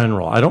in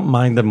general. I don't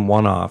mind them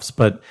one-offs,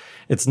 but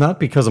it's not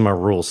because I'm a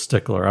rule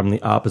stickler. I'm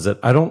the opposite.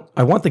 I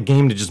want the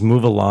game to just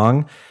move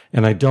along,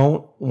 and I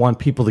don't want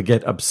people to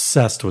get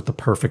obsessed with the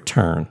perfect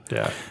turn.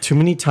 Yeah. Too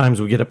many times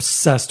we get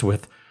obsessed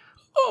with,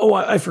 oh,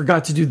 I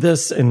forgot to do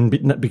this,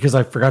 and because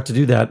I forgot to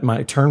do that,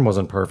 my turn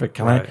wasn't perfect.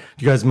 Do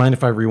you guys mind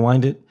if I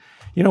rewind it?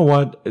 You know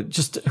what?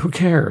 Just who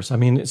cares? I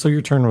mean, so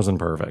your turn wasn't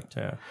perfect.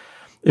 Yeah.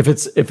 If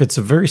it's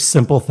a very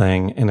simple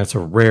thing and it's a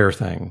rare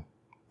thing,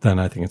 then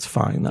I think it's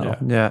fine though.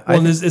 Yeah.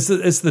 Well,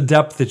 it's the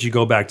depth that you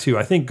go back to.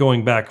 I think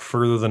going back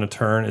further than a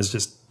turn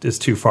is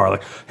too far.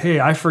 Like, hey,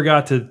 I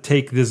forgot to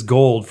take this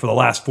gold for the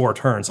last 4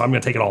 turns, so I'm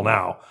going to take it all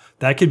now.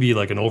 That could be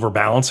like an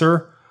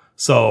overbalancer.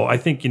 So I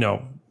think,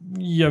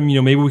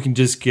 maybe we can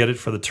just get it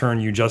for the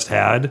turn you just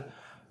had.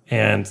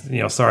 And,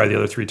 sorry, the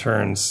other 3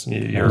 turns,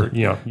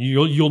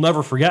 you'll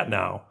never forget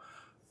now.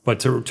 But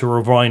to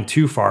rewind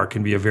too far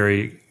can be a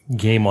very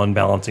game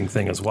unbalancing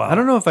thing as well. I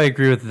don't know if I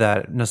agree with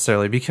that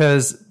necessarily,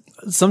 because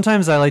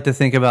sometimes I like to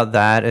think about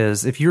that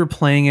as if you were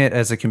playing it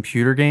as a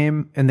computer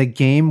game and the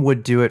game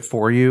would do it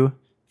for you.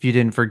 If you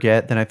didn't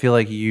forget, then I feel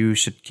like you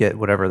should get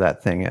whatever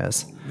that thing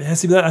is. Yeah,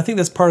 see, I think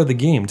that's part of the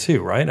game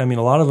too, right? I mean,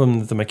 a lot of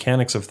them, the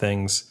mechanics of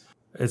things,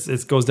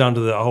 it goes down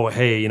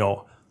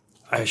to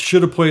I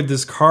should have played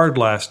this card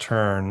last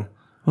turn.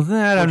 Well,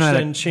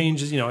 then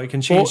changes, it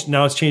can change.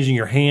 Now it's changing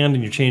your hand,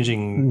 and you're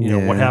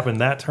changing, what happened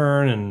that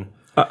turn, and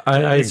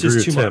I it's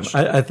agree just too with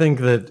Tim. much. I think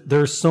that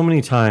there's so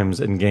many times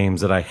in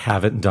games that I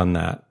haven't done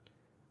that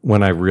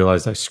when I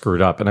realized I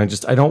screwed up, and I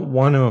don't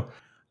want to.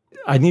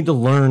 I need to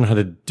learn how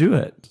to do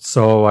it.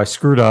 So I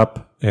screwed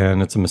up,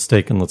 and it's a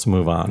mistake, and let's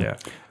move on. Yeah.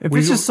 If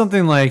it's just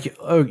something like,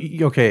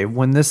 okay,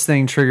 when this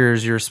thing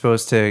triggers, you're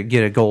supposed to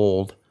get a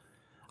gold.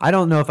 I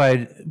don't know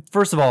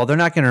first of all, they're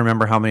not going to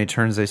remember how many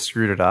turns they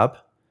screwed it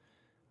up.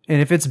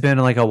 And if it's been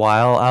like a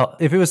while,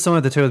 if it was someone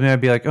at the table with me,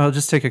 I'd be like, oh,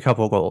 just take a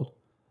couple gold.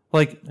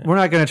 Like, we're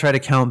not going to try to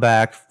count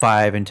back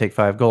 5 and take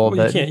 5 gold.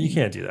 Well, but you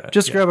can't do that.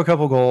 Just grab a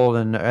couple gold,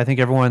 and I think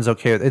everyone's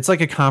okay with it. It's like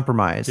a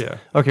compromise. Yeah.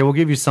 Okay, we'll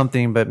give you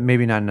something, but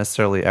maybe not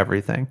necessarily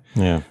everything.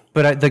 Yeah.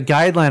 But the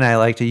guideline I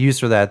like to use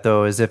for that,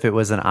 though, is if it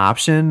was an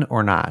option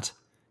or not.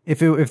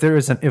 If it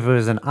was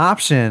an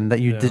option that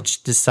you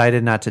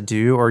decided not to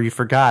do, or you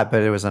forgot,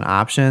 but it was an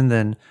option,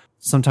 then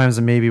sometimes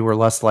maybe we're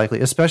less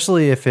likely,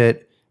 especially if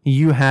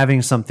you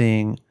having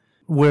something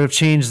would have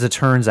changed the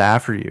turns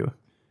after you.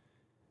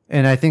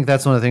 And I think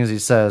that's one of the things he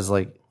says,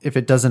 like, if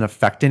it doesn't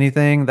affect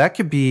anything, that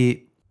could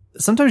be,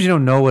 sometimes you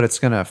don't know what it's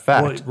going to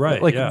affect. Well, right,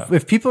 like, yeah.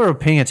 if people are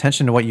paying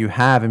attention to what you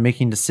have and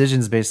making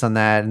decisions based on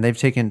that, and they've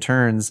taken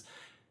turns,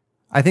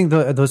 I think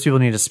those people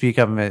need to speak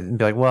up and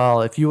be like,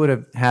 well, if you would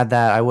have had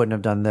that, I wouldn't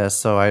have done this,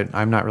 so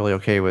I'm not really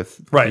okay with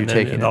you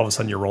taking and it. all of a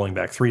sudden you're rolling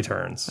back 3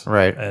 turns.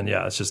 Right. And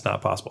yeah, it's just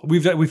not possible.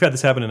 We've had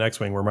this happen in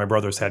X-Wing where my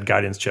brother's had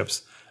guidance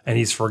chips, and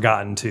he's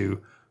forgotten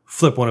to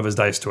flip one of his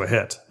dice to a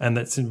hit. And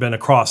that's been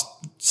across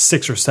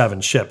 6 or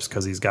 7 ships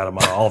because he's got them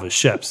on all of his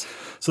ships.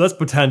 So that's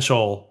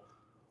potential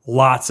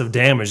lots of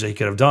damage that he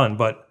could have done.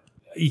 But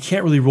you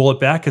can't really roll it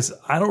back because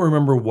I don't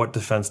remember what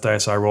defense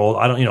dice I rolled.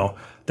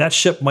 That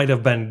ship might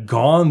have been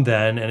gone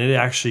then, and it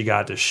actually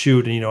got to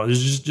shoot. And,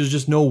 there's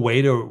just no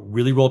way to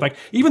really roll it back.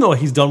 Even though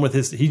he's done with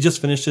he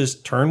just finished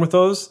his turn with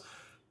those,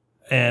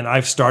 and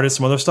I've started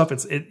some other stuff.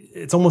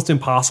 It's almost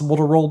impossible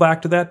to roll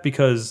back to that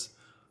because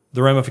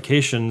the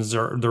ramifications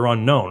they're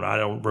unknown. I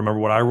don't remember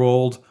what I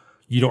rolled.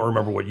 You don't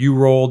remember what you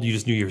rolled. You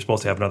just knew you were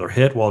supposed to have another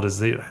hit. Well, does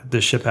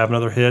this ship have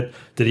another hit?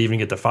 Did it even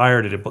get to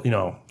fire? Did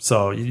it,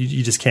 so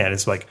you just can't.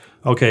 It's like,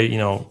 okay,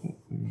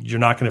 you're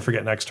not going to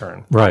forget next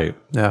turn. Right.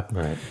 Yeah.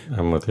 Right.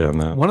 I'm with you on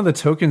that. One of the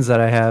tokens that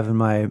I have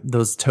in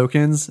those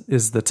tokens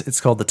is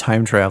it's called the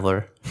Time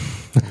Traveler.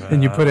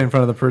 And you put it in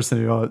front of the person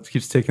who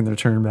keeps taking their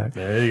turn back.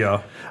 There you go.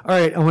 All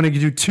right, I'm going to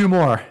do 2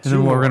 more, and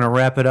then we're going to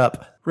wrap it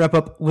up. Wrap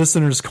up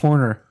Listener's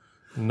Corner.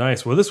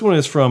 Nice. Well, this one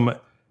is from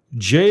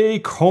J.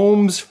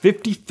 Combs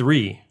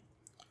 53.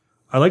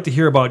 I like to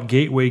hear about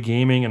gateway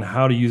gaming and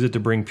how to use it to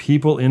bring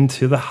people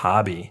into the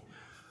hobby.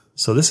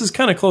 So this is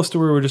kind of close to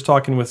where we were just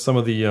talking with some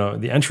of the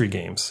entry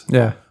games.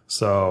 Yeah.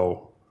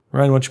 So,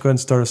 Ryan, why don't you go ahead and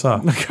start us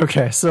off?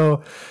 Okay,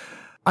 so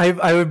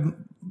I would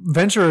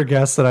venture a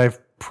guess that I've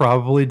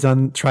probably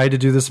tried to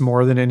do this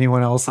more than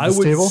anyone else at this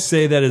table. I would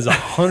say that is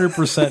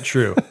 100%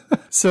 true.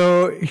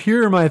 So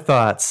here are my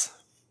thoughts.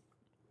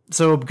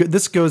 So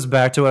this goes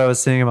back to what I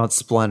was saying about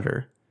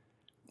Splendor.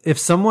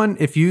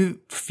 If you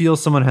feel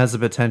someone has the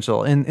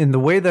potential, and the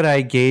way that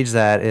I gauge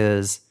that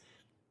is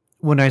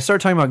when I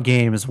start talking about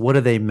games, what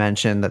do they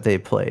mention that they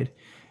played?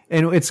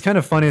 And it's kind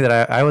of funny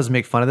that I always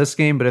make fun of this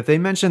game, but if they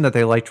mention that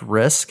they liked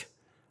Risk,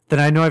 then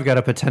I know I've got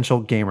a potential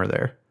gamer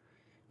there.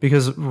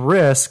 Because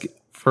Risk,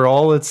 for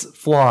all its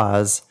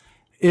flaws,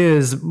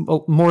 is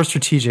more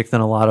strategic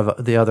than a lot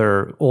of the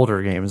other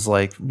older games.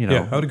 Like,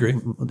 Yeah, I would agree.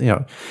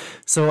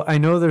 So I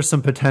know there's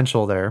some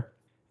potential there.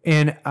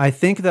 And I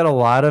think that a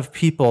lot of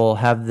people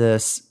have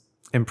this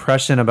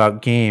impression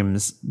about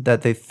games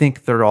that they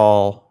think they're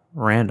all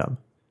random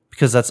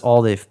because that's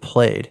all they've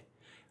played.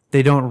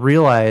 They don't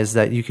realize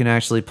that you can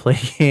actually play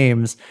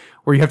games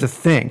where you have to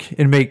think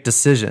and make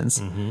decisions.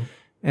 Mm-hmm.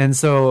 And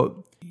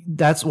so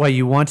that's why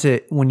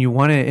when you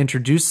want to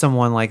introduce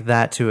someone like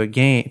that to a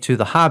game, to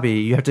the hobby,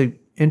 you have to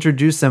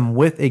introduce them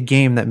with a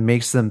game that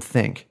makes them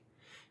think.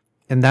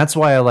 And that's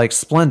why I like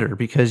Splendor,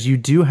 because you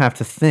do have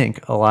to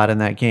think a lot in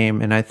that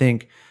game. And I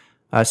think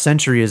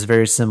Century is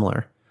very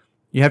similar.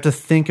 You have to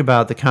think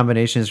about the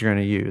combinations you're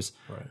going to use.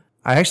 Right.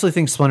 I actually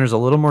think Splendor is a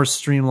little more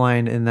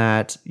streamlined in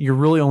that you're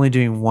really only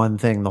doing one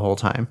thing the whole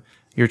time.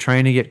 You're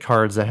trying to get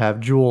cards that have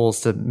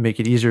jewels to make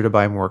it easier to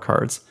buy more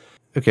cards.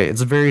 Okay,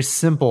 it's very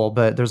simple,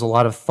 but there's a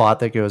lot of thought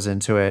that goes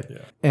into it. Yeah.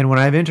 And when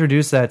I've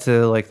introduced that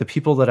to like the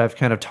people that I've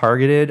kind of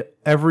targeted,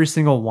 every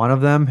single one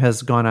of them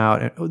has gone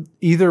out and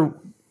either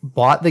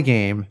bought the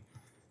game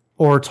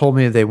or told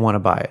me they want to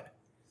buy it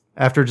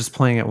after just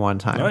playing it one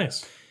time.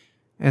 Nice.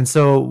 And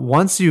so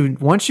once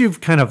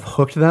you've kind of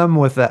hooked them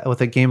with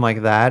a game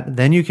like that,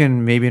 then you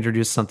can maybe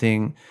introduce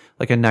something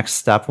like a next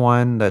step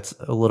one that's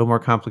a little more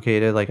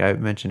complicated, like I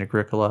mentioned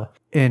Agricola.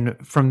 And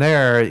from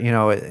there,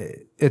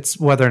 it's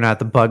whether or not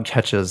the bug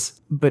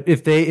catches. But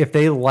if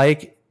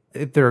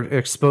they're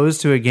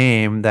exposed to a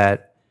game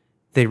that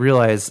they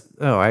realize,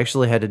 oh, I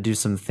actually had to do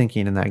some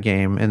thinking in that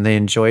game, and they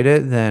enjoyed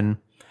it, then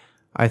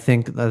I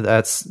think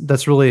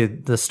that's really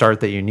the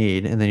start that you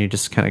need, and then you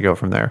just kind of go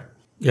from there.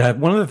 Yeah,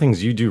 one of the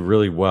things you do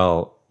really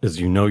well is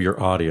you know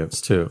your audience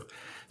too.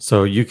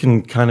 So you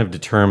can kind of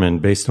determine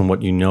based on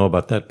what you know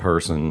about that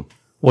person,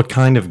 what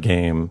kind of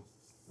game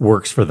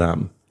works for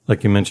them.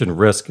 Like you mentioned,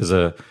 Risk is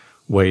a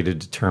way to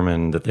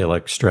determine that they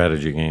like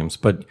strategy games.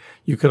 But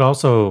you could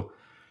also,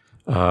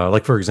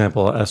 like for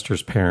example,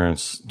 Esther's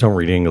parents don't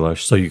read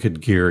English, so you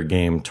could gear a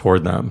game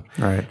toward them.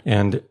 Right.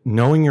 And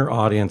knowing your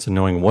audience and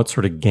knowing what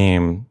sort of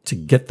game to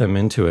get them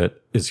into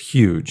it is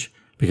huge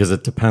because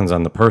it depends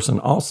on the person.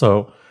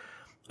 Also,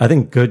 I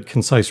think good,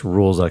 concise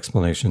rules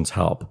explanations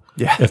help.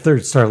 Yeah. If they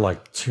start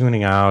like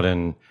tuning out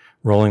and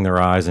rolling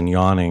their eyes and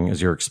yawning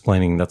as you're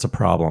explaining, that's a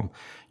problem.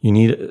 You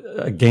need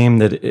a game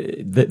that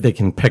they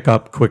can pick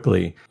up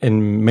quickly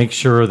and make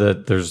sure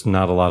that there's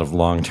not a lot of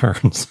long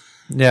turns.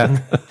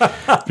 Yeah.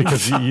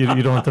 Because you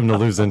don't want them to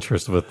lose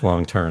interest with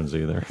long turns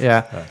either.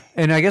 Yeah.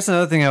 And I guess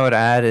another thing I would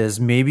add is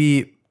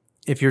maybe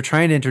if you're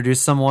trying to introduce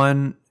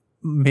someone,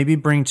 maybe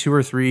bring 2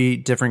 or 3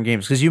 different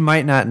games because you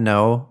might not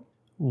know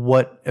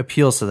what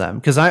appeals to them.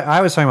 Because I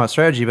was talking about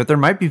strategy, but there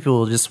might be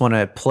people who just want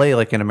to play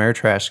like an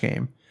Ameritrash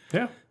game.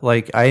 Yeah.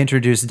 Like I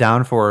introduced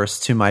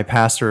Downforce to my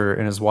pastor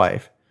and his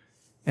wife,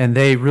 and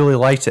they really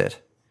liked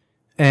it.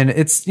 And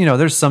it's,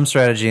 there's some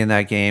strategy in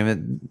that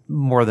game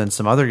more than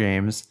some other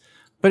games,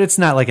 but it's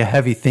not like a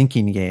heavy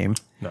thinking game.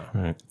 No.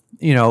 Right.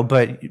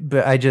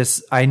 But I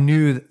just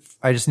knew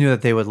that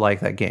they would like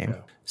that game.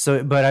 Yeah.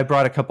 So, but I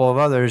brought a couple of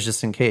others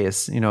just in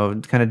case,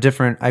 kind of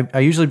different. I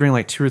usually bring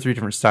like 2 or 3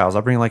 different styles.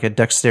 I'll bring like a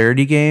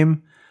dexterity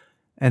game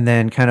and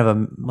then kind of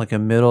a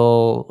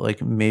middle,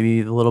 like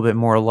maybe a little bit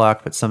more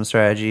luck, but some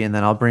strategy. And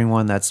then I'll bring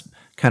one that's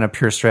kind of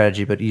pure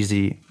strategy, but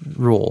easy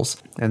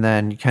rules. And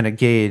then you kind of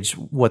gauge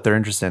what they're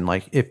interested in.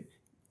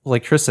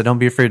 Like Chris said, don't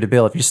be afraid to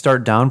bail. If you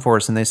start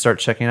Downforce and they start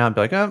checking out,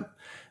 be like, oh,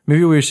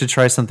 maybe we should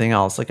try something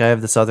else. Like I have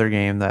this other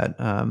game that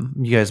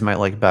you guys might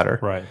like better.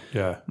 Right.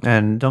 Yeah.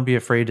 And don't be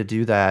afraid to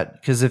do that.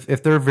 Because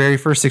if their very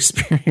first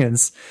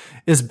experience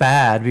is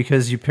bad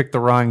because you picked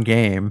the wrong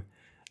game,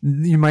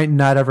 you might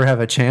not ever have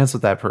a chance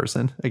with that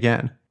person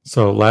again.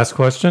 So last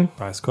question.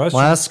 Last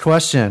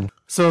question.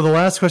 So the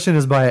last question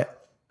is by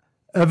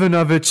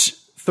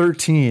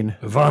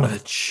Ivanovich13.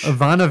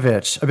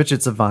 Ivanovich. I bet you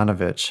it's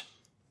Ivanovich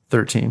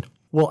 13.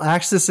 Will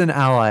Axis and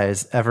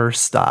allies ever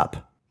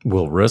stop?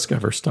 Will Risk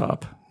ever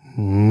stop?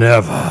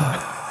 Never.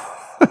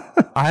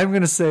 I'm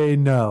going to say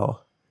no.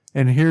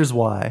 And here's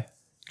why.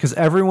 Because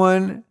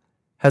everyone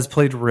has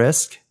played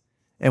Risk.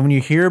 And when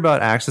you hear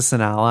about Axis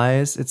and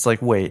allies, it's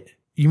like, wait,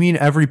 you mean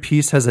every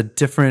piece has a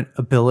different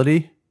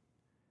ability?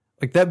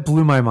 Like that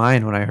blew my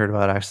mind when I heard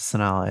about Axis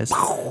and allies.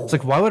 It's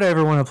like, why would I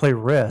ever want to play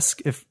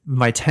Risk if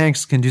my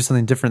tanks can do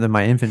something different than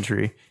my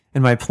infantry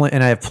and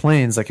and I have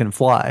planes that can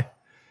fly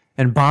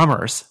and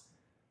bombers?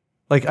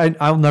 Like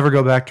I'll never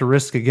go back to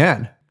Risk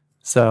again.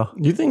 So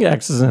you think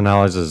Axis and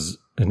allies is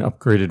an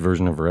upgraded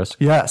version of Risk?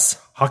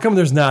 Yes. How come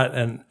there's not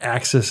an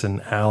Axis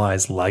and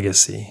Allies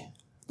Legacy?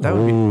 That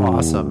would be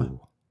awesome.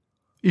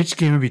 Each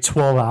game would be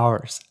 12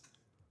 hours.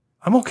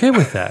 I'm okay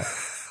with that.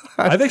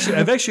 I've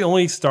actually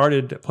only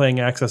started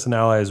playing Axis and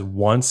Allies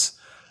once,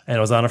 and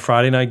it was on a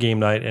Friday night game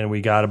night, and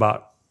we got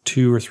about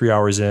 2 or 3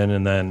 hours in,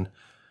 and then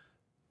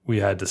we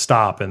had to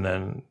stop, and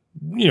then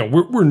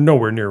we're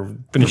nowhere near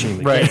finishing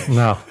the game.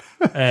 No.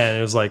 And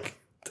it was like,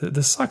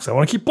 this sucks. I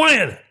want to keep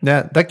playing.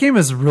 Yeah, that game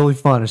is really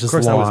fun. It's just of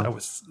course, long. I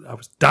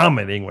was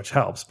dominating, which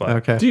helps. But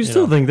okay. Do you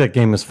still think that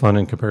game is fun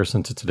in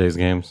comparison to today's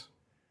games?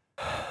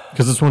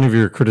 Because it's one of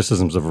your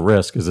criticisms of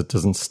Risk is it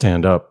doesn't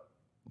stand up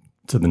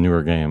to the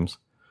newer games.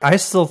 I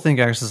still think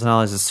Axis and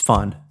Allies is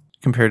fun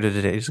compared to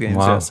today's games.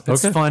 Wow. Yes.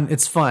 It's fun.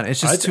 It's fun.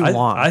 It's just too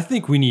long. I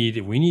think we need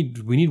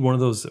one of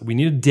those. We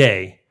need a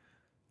day,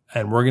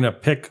 and we're gonna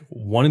pick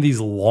one of these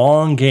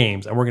long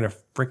games, and we're gonna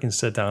freaking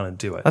sit down and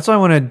do it. That's why I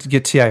want to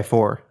get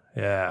TI4.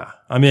 Yeah,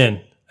 I'm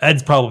in.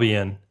 Ed's probably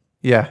in.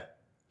 Yeah,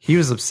 he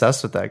was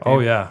obsessed with that game. Oh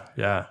yeah.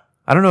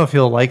 I don't know if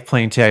he'll like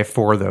playing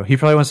TI4 though. He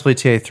probably wants to play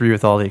TI3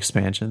 with all the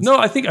expansions. No,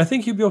 I think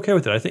he'd be okay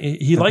with it. I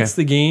think he likes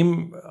the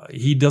game.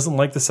 He doesn't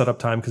like the setup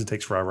time because it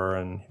takes forever,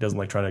 and he doesn't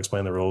like trying to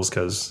explain the rules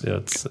because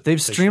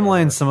they've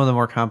streamlined some of the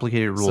more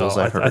complicated rules.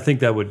 So I've heard. I think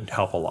that would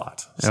help a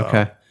lot. So.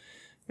 Okay,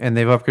 and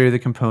they've upgraded the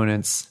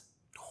components.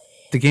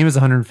 The game is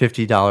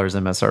 $150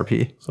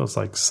 MSRP. So it's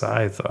like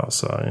Scythe, though.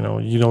 So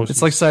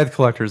it's like Scythe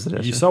Collector's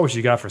Edition. You saw what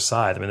you got for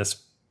Scythe. I mean,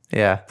 that's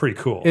pretty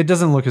cool. It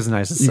doesn't look as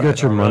nice as you Scythe.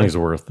 got your money's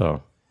worth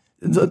though.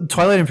 The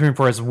Twilight Imperium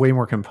 4 has way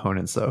more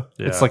components though.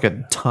 Yeah. It's like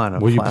a ton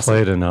of. Well, you plastic.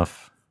 played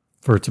enough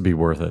for it to be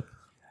worth it.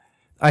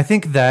 I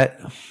think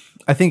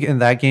in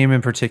that game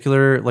in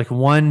particular, like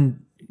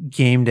one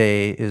game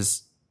day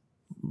is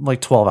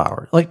like 12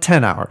 hours, like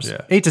 10 hours,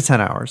 8 to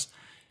 10 hours.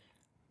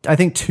 I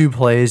think 2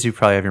 plays, you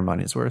probably have your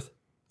money's worth.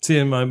 See,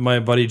 and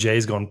my buddy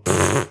Jay's going,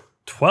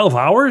 12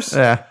 hours?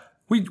 Yeah.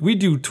 We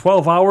do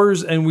 12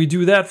 hours and we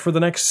do that for the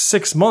next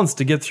 6 months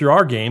to get through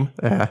our game.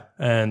 Yeah.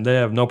 And they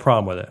have no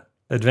problem with it.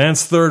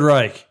 Advanced Third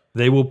Reich.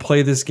 They will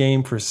play this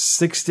game for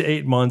 6 to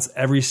 8 months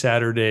every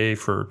Saturday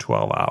for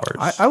 12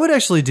 hours. I would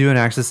actually do an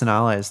Axis and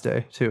Allies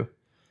day too.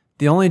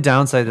 The only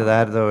downside to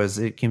that though is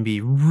it can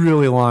be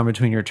really long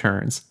between your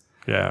turns.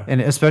 Yeah. And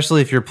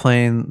especially if you're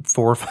playing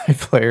 4 or 5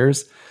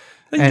 players.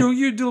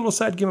 You do a little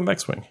side game of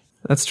X-Wing.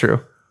 That's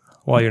true.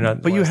 While you're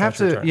not. But you have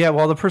to,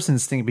 while the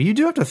person's thinking, but you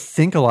do have to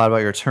think a lot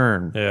about your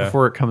turn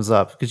before it comes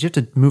up because you have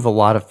to move a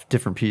lot of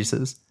different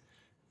pieces.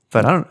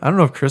 But I don't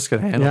know if Chris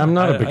could handle it. Yeah, I'm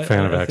not a big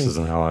fan of Axis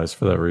and Allies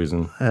for that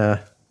reason. You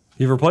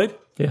ever played?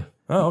 Yeah.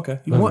 Oh, okay.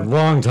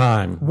 Long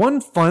time.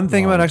 One fun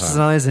thing about Axis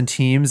and Allies and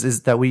teams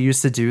is that we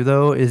used to do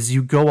though is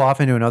you go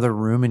off into another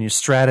room and you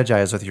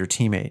strategize with your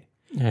teammate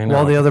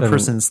while the other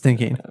person's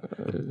thinking.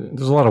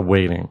 There's a lot of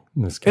waiting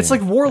in this game. It's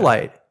like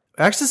Warlight.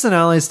 Axis and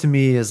Allies to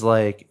me is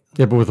like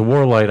but with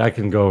Warlight I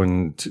can go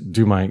and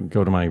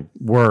go to my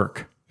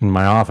work in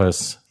my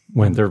office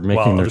when they're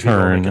making their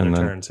turn and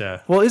then turns,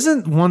 Well,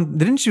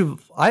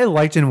 I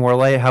liked in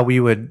Warlight how we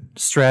would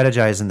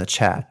strategize in the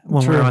chat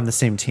when we were on the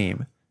same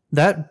team.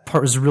 That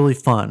part was really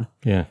fun.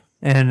 Yeah.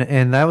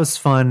 And that was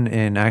fun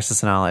in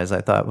Axis and Allies,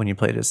 I thought, when you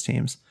played as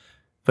teams.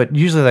 But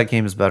usually that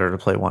game is better to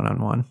play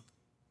one-on-one,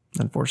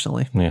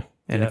 unfortunately. Yeah.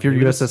 And if you're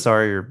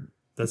USSR,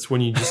 that's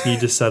when you just need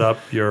to set up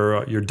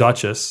your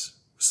Duchess,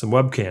 some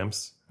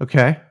webcams.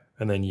 Okay.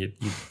 And then you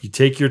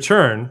take your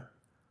turn,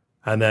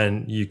 and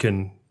then you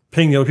can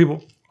ping the other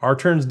people. Our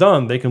turn's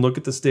done. They can look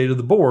at the state of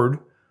the board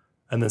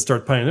and then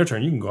start playing their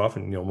turn. You can go off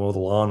and mow the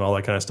lawn and all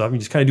that kind of stuff. You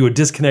just kind of do a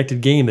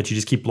disconnected game that you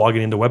just keep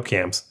logging into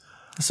webcams.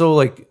 So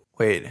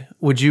wait,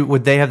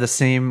 would they have the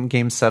same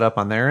game set up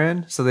on their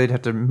end? So they'd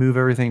have to move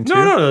everything too?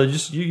 No.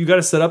 Just you got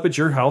to set up at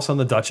your house on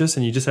the Duchess,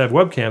 and you just have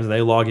webcams, and they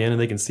log in and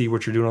they can see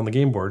what you're doing on the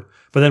game board.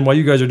 But then while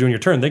you guys are doing your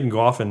turn, they can go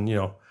off and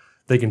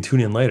they can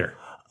tune in later.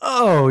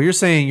 Oh, you're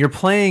saying you're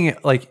playing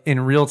like in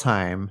real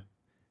time,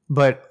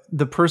 but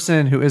the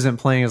person who isn't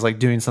playing is like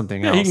doing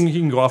something else. He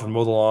can go off and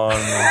mow the lawn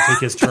and take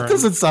his turn. That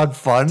doesn't sound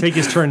fun. Take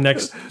his turn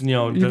next,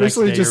 You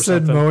basically just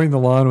said mowing the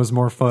lawn was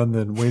more fun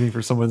than waiting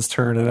for someone's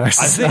turn. And I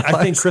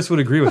think Chris would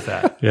agree with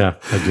that. Yeah,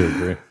 I do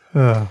agree.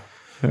 All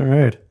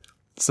right.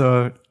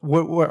 So,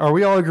 what are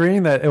we all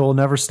agreeing that it will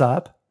never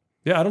stop?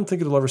 Yeah, I don't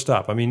think it'll ever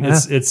stop. I mean,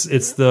 it's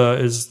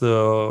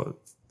the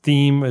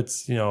theme.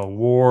 It's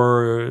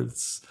war.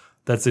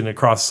 That's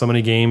across so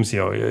many games.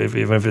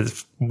 Even if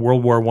it's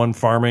World War I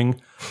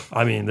farming,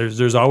 I mean,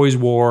 there's always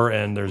war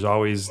and there's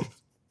always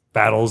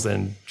battles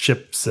and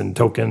ships and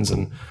tokens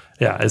and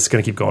it's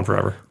going to keep going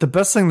forever. The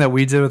best thing that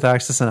we did with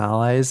Axis and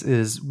Allies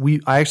is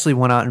I actually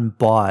went out and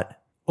bought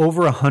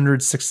over 100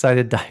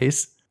 6-sided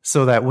dice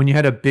so that when you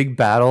had a big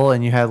battle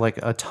and you had like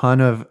a ton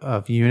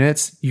of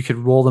units, you could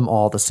roll them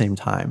all at the same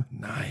time.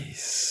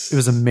 Nice. It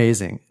was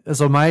amazing.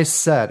 So my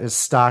set is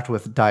stocked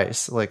with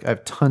dice. Like I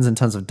have tons and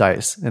tons of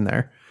dice in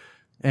there.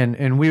 And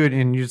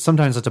you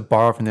sometimes have to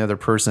borrow from the other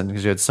person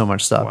because you had so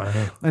much stuff.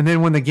 Wow. And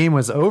then when the game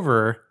was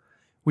over,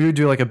 we would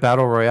do like a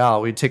battle royale.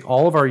 We'd take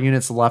all of our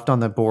units left on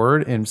the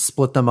board and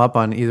split them up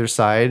on either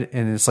side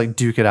and it's like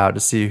duke it out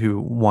to see who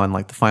won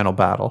like the final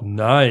battle.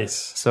 Nice.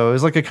 So it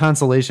was like a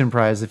consolation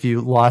prize. If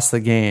you lost the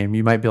game,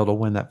 you might be able to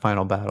win that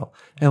final battle.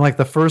 And like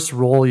the first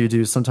roll you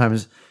do,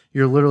 sometimes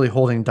you're literally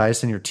holding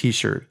dice in your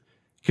t-shirt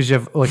because you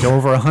have like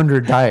over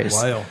 100 dice.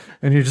 Wow.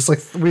 And you're just like,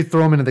 we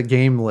throw them into the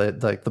game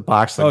lid, like the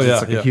box. Like,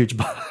 it's like a huge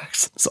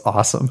box. It's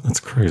awesome. That's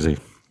crazy.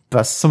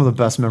 Some of the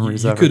best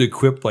memories ever. You could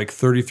equip like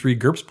 33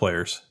 GURPS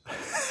players.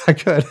 I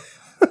could.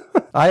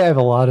 I have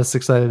a lot of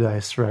 6-sided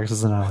dice for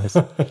Axis and Allies.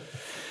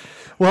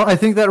 Well, I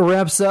think that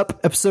wraps up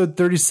episode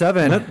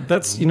 37.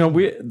 That's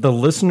the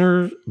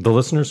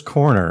listener's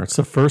corner. It's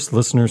the first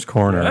listener's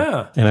corner.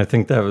 Yeah. And I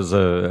think that was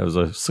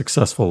a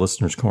successful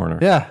listener's corner.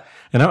 Yeah.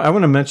 And I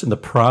want to mention the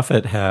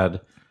Prophet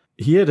had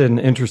an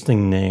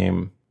interesting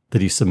name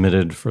that he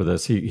submitted for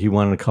this. He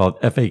wanted to call it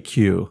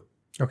FAQ.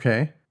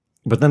 Okay.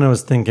 But then I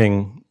was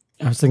thinking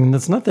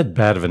that's not that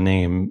bad of a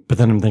name. But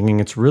then I'm thinking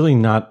it's really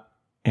not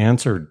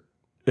answered.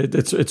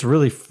 It's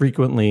really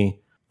frequently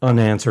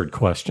unanswered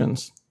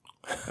questions.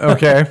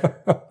 Okay.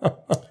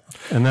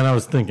 And then I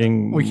was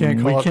thinking, We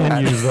can't call it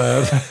that. use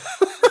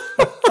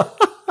that.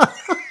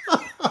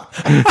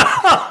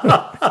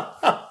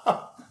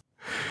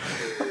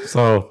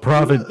 So,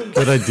 Prophet,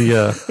 good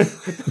idea.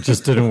 It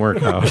just didn't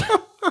work out.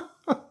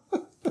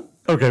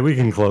 Okay, we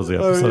can close the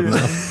episode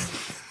now.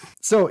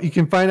 So you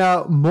can find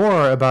out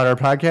more about our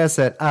podcast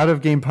at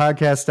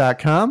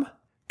outofgamepodcast.com.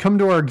 Come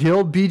to our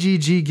guild,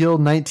 BGG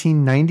Guild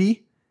 1990.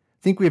 I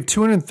think we have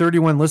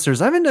 231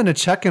 listeners. I haven't done a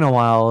check in a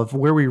while of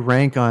where we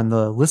rank on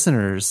the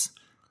listeners,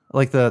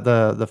 like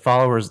the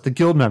followers, the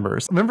guild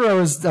members. Remember I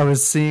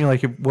was seeing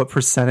like what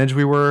percentage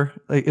we were,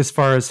 like as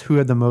far as who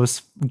had the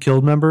most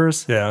guild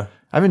members. Yeah.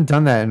 I haven't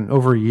done that in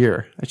over a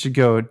year. I should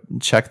go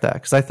check that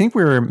because I think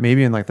we were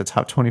maybe in like the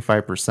top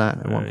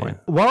 25% at one point.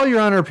 While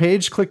you're on our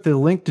page, click the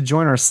link to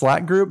join our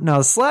Slack group. Now,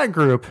 the Slack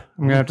group, I'm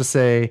going to have to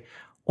say,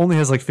 only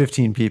has like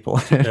 15 people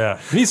in it. Yeah.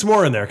 We need some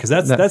more in there because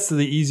that's the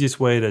easiest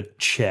way to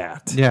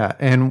chat. Yeah.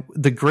 And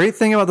the great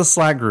thing about the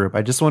Slack group,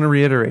 I just want to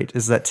reiterate,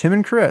 is that Tim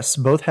and Chris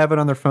both have it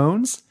on their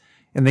phones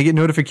and they get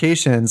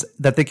notifications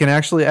that they can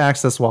actually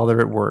access while they're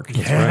at work.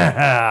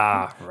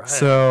 Yeah. Right.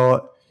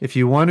 So if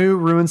you want to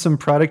ruin some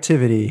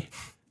productivity,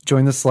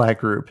 join the Slack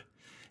group.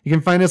 You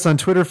can find us on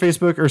Twitter,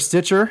 Facebook, or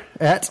Stitcher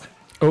at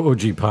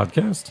OOG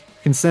Podcast. You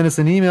can send us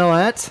an email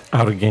at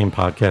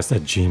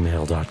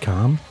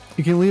outofgamepodcast@gmail.com.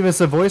 You can leave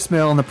us a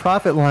voicemail on the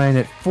profit line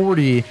at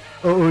 40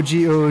 OOG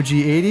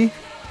 80.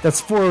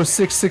 That's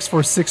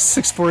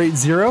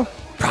 406-646-6480.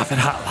 Profit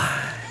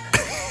hotline.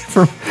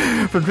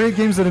 For great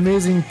games at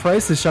amazing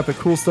prices, shop at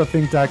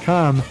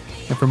coolstuffinc.com.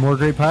 And for more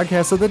great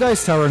podcasts of the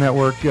Dice Tower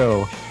Network,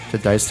 go to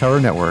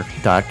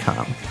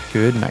dicetowernetwork.com.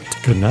 Good night.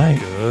 Good night.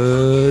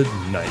 Good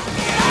night.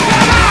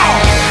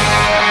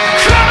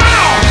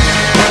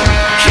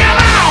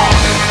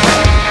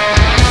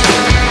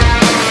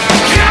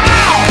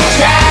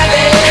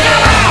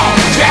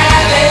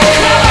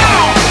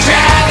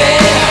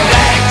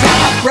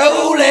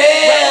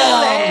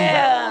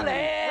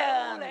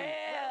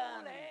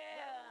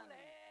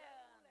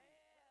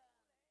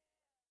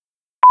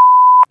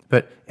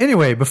 But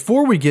anyway,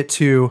 before we get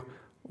to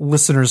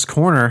Listener's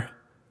Corner,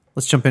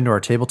 let's jump into our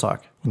table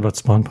talk. What about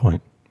Spawn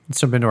Point? Let's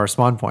jump into our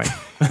spawn point.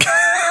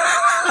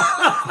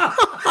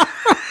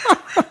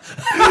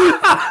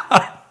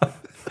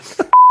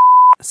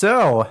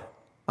 So,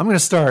 I'm going to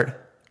start.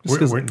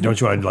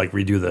 Don't you want to like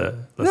redo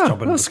the? Let's No, jump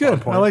that into was the spawn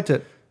good. point? I liked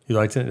it. You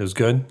liked it? It was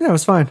good. Yeah, it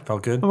was fine.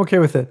 Felt good. I'm okay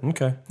with it.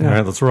 Okay. All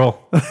right, let's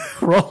roll.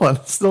 Rolling.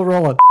 Still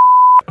rolling.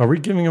 Are we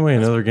giving away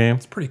another game?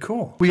 Pretty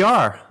cool. We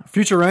are.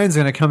 Future Ryan's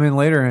going to come in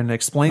later and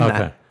explain Okay,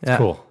 that. it's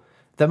cool.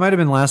 That might have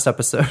been last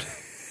episode.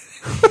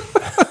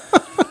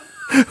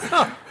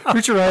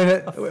 Future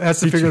Ryan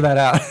has to figure that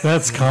out.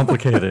 That's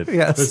complicated.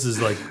 Yes. This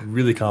is like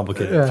really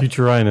complicated. Yeah.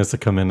 Future Ryan has to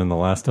come in the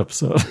last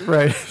episode.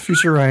 Right.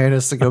 Future Ryan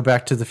has to go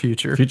back to the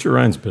future. Future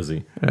Ryan's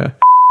busy. Yeah.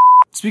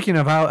 Speaking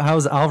of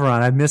how's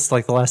Alvaron, I missed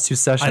like the last two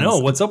sessions. I know.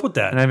 What's up with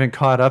that? And I haven't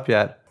caught up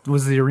yet.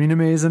 Was the arena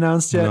maze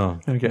announced yet? No.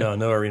 Okay.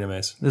 No arena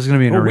maze. There's going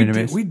to be an arena we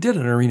maze. we did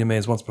an arena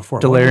maze once before.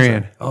 What was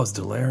Delarian. that? Oh, it's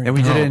Delarian. And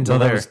we did it in No,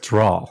 that Delaire. was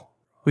Drawl.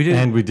 We did.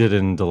 And we did it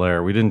in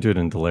Delaire. We didn't do it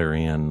in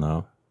Delarian,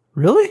 though.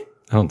 Really?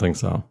 I don't think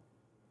so.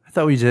 I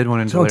thought we did one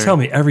in Don't Delaire. tell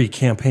me every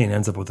campaign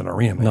ends up with an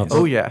arena maze.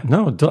 Oh, yeah.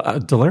 No,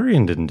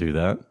 Delarian didn't do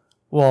that.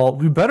 Well,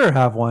 we better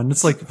have one.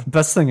 It's like the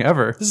best thing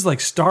ever. This is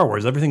like Star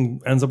Wars.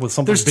 Everything ends up with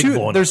something There's big two.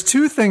 blowing up. There's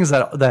two things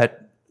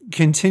that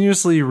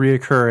continuously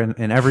reoccur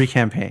in every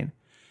campaign.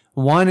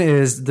 One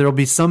is there'll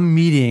be some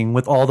meeting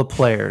with all the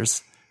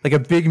players, like a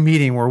big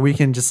meeting where we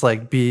can just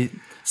like be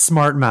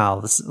smart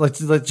mouths. Like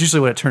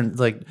usually what it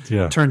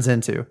turns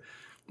into.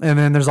 And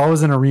then there's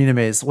always an arena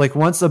maze. Like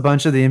once a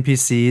bunch of the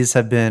NPCs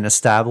have been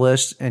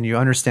established and you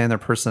understand their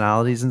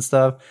personalities and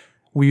stuff,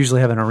 we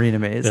usually have an arena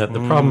maze. Yeah,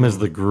 the problem is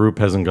the group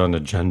hasn't gone to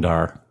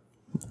Gendar.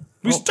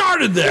 We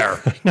started there.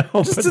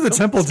 Just to the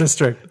Temple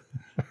District.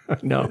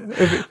 No,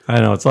 I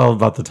know it's all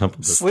about the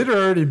temple. District. Slater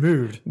already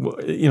moved. Well,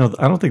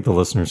 I don't think the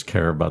listeners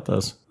care about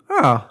this.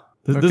 Oh,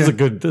 This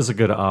is a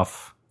good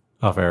off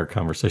air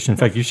conversation. In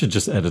fact, you should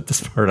just edit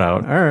this part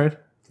out. all right.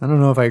 I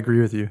don't know if I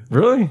agree with you.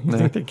 Really? You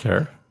think they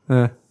care?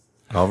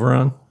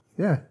 Alvaron?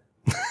 Yeah.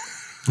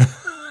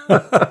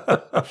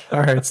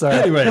 All right. Sorry.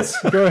 Anyways,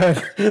 Go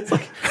ahead.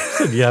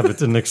 Yeah, but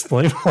didn't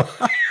explain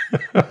why.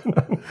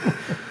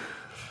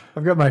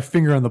 I've got my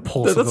finger on the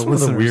pulse of That's the one of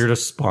the listeners.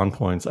 weirdest spawn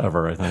points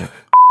ever, I think.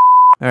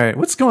 All right.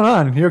 What's going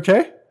on? You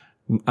okay?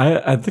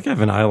 I think I have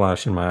an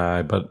eyelash in my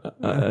eye, but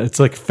it's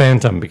like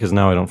phantom because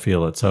now I don't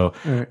feel it. So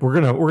we're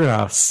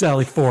gonna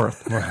sally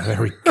forth. there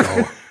we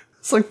go.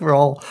 It's like we're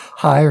all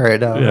high right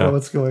now. I don't Yeah. know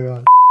what's going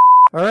on.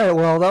 All right.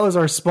 Well, that was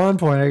our spawn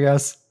point, I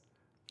guess.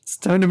 It's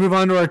time to move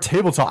on to our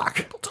table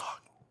talk.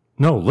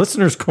 No,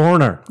 listeners'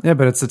 corner. Yeah,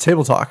 but it's a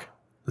table talk.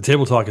 The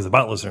table talk is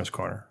about Listener's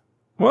Corner.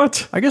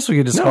 What? I guess we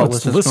could just No, call it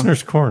it's listeners' corner.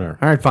 listeners' corner.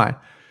 All right, fine.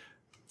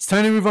 It's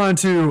time to move on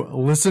to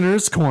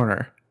listeners'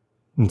 corner.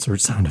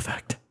 Insert sound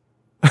effect.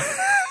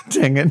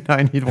 Dang it!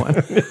 I need one.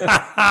 Do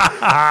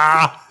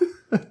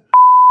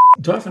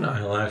I have an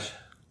eyelash?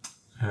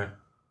 I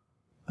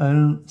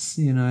don't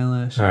see an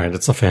eyelash. All right,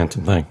 it's a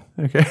phantom thing.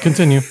 Okay.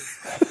 Continue.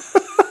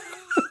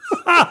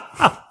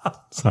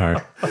 Sorry.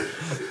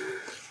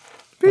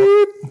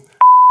 Beep.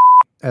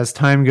 As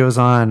time goes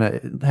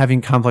on,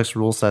 having complex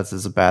rule sets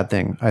is a bad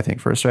thing, I think,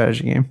 for a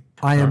strategy game.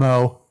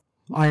 IMO,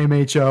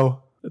 IMHO.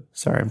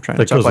 Sorry, I'm trying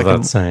That to talk goes like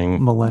without a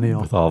saying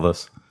millennial. with all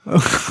this.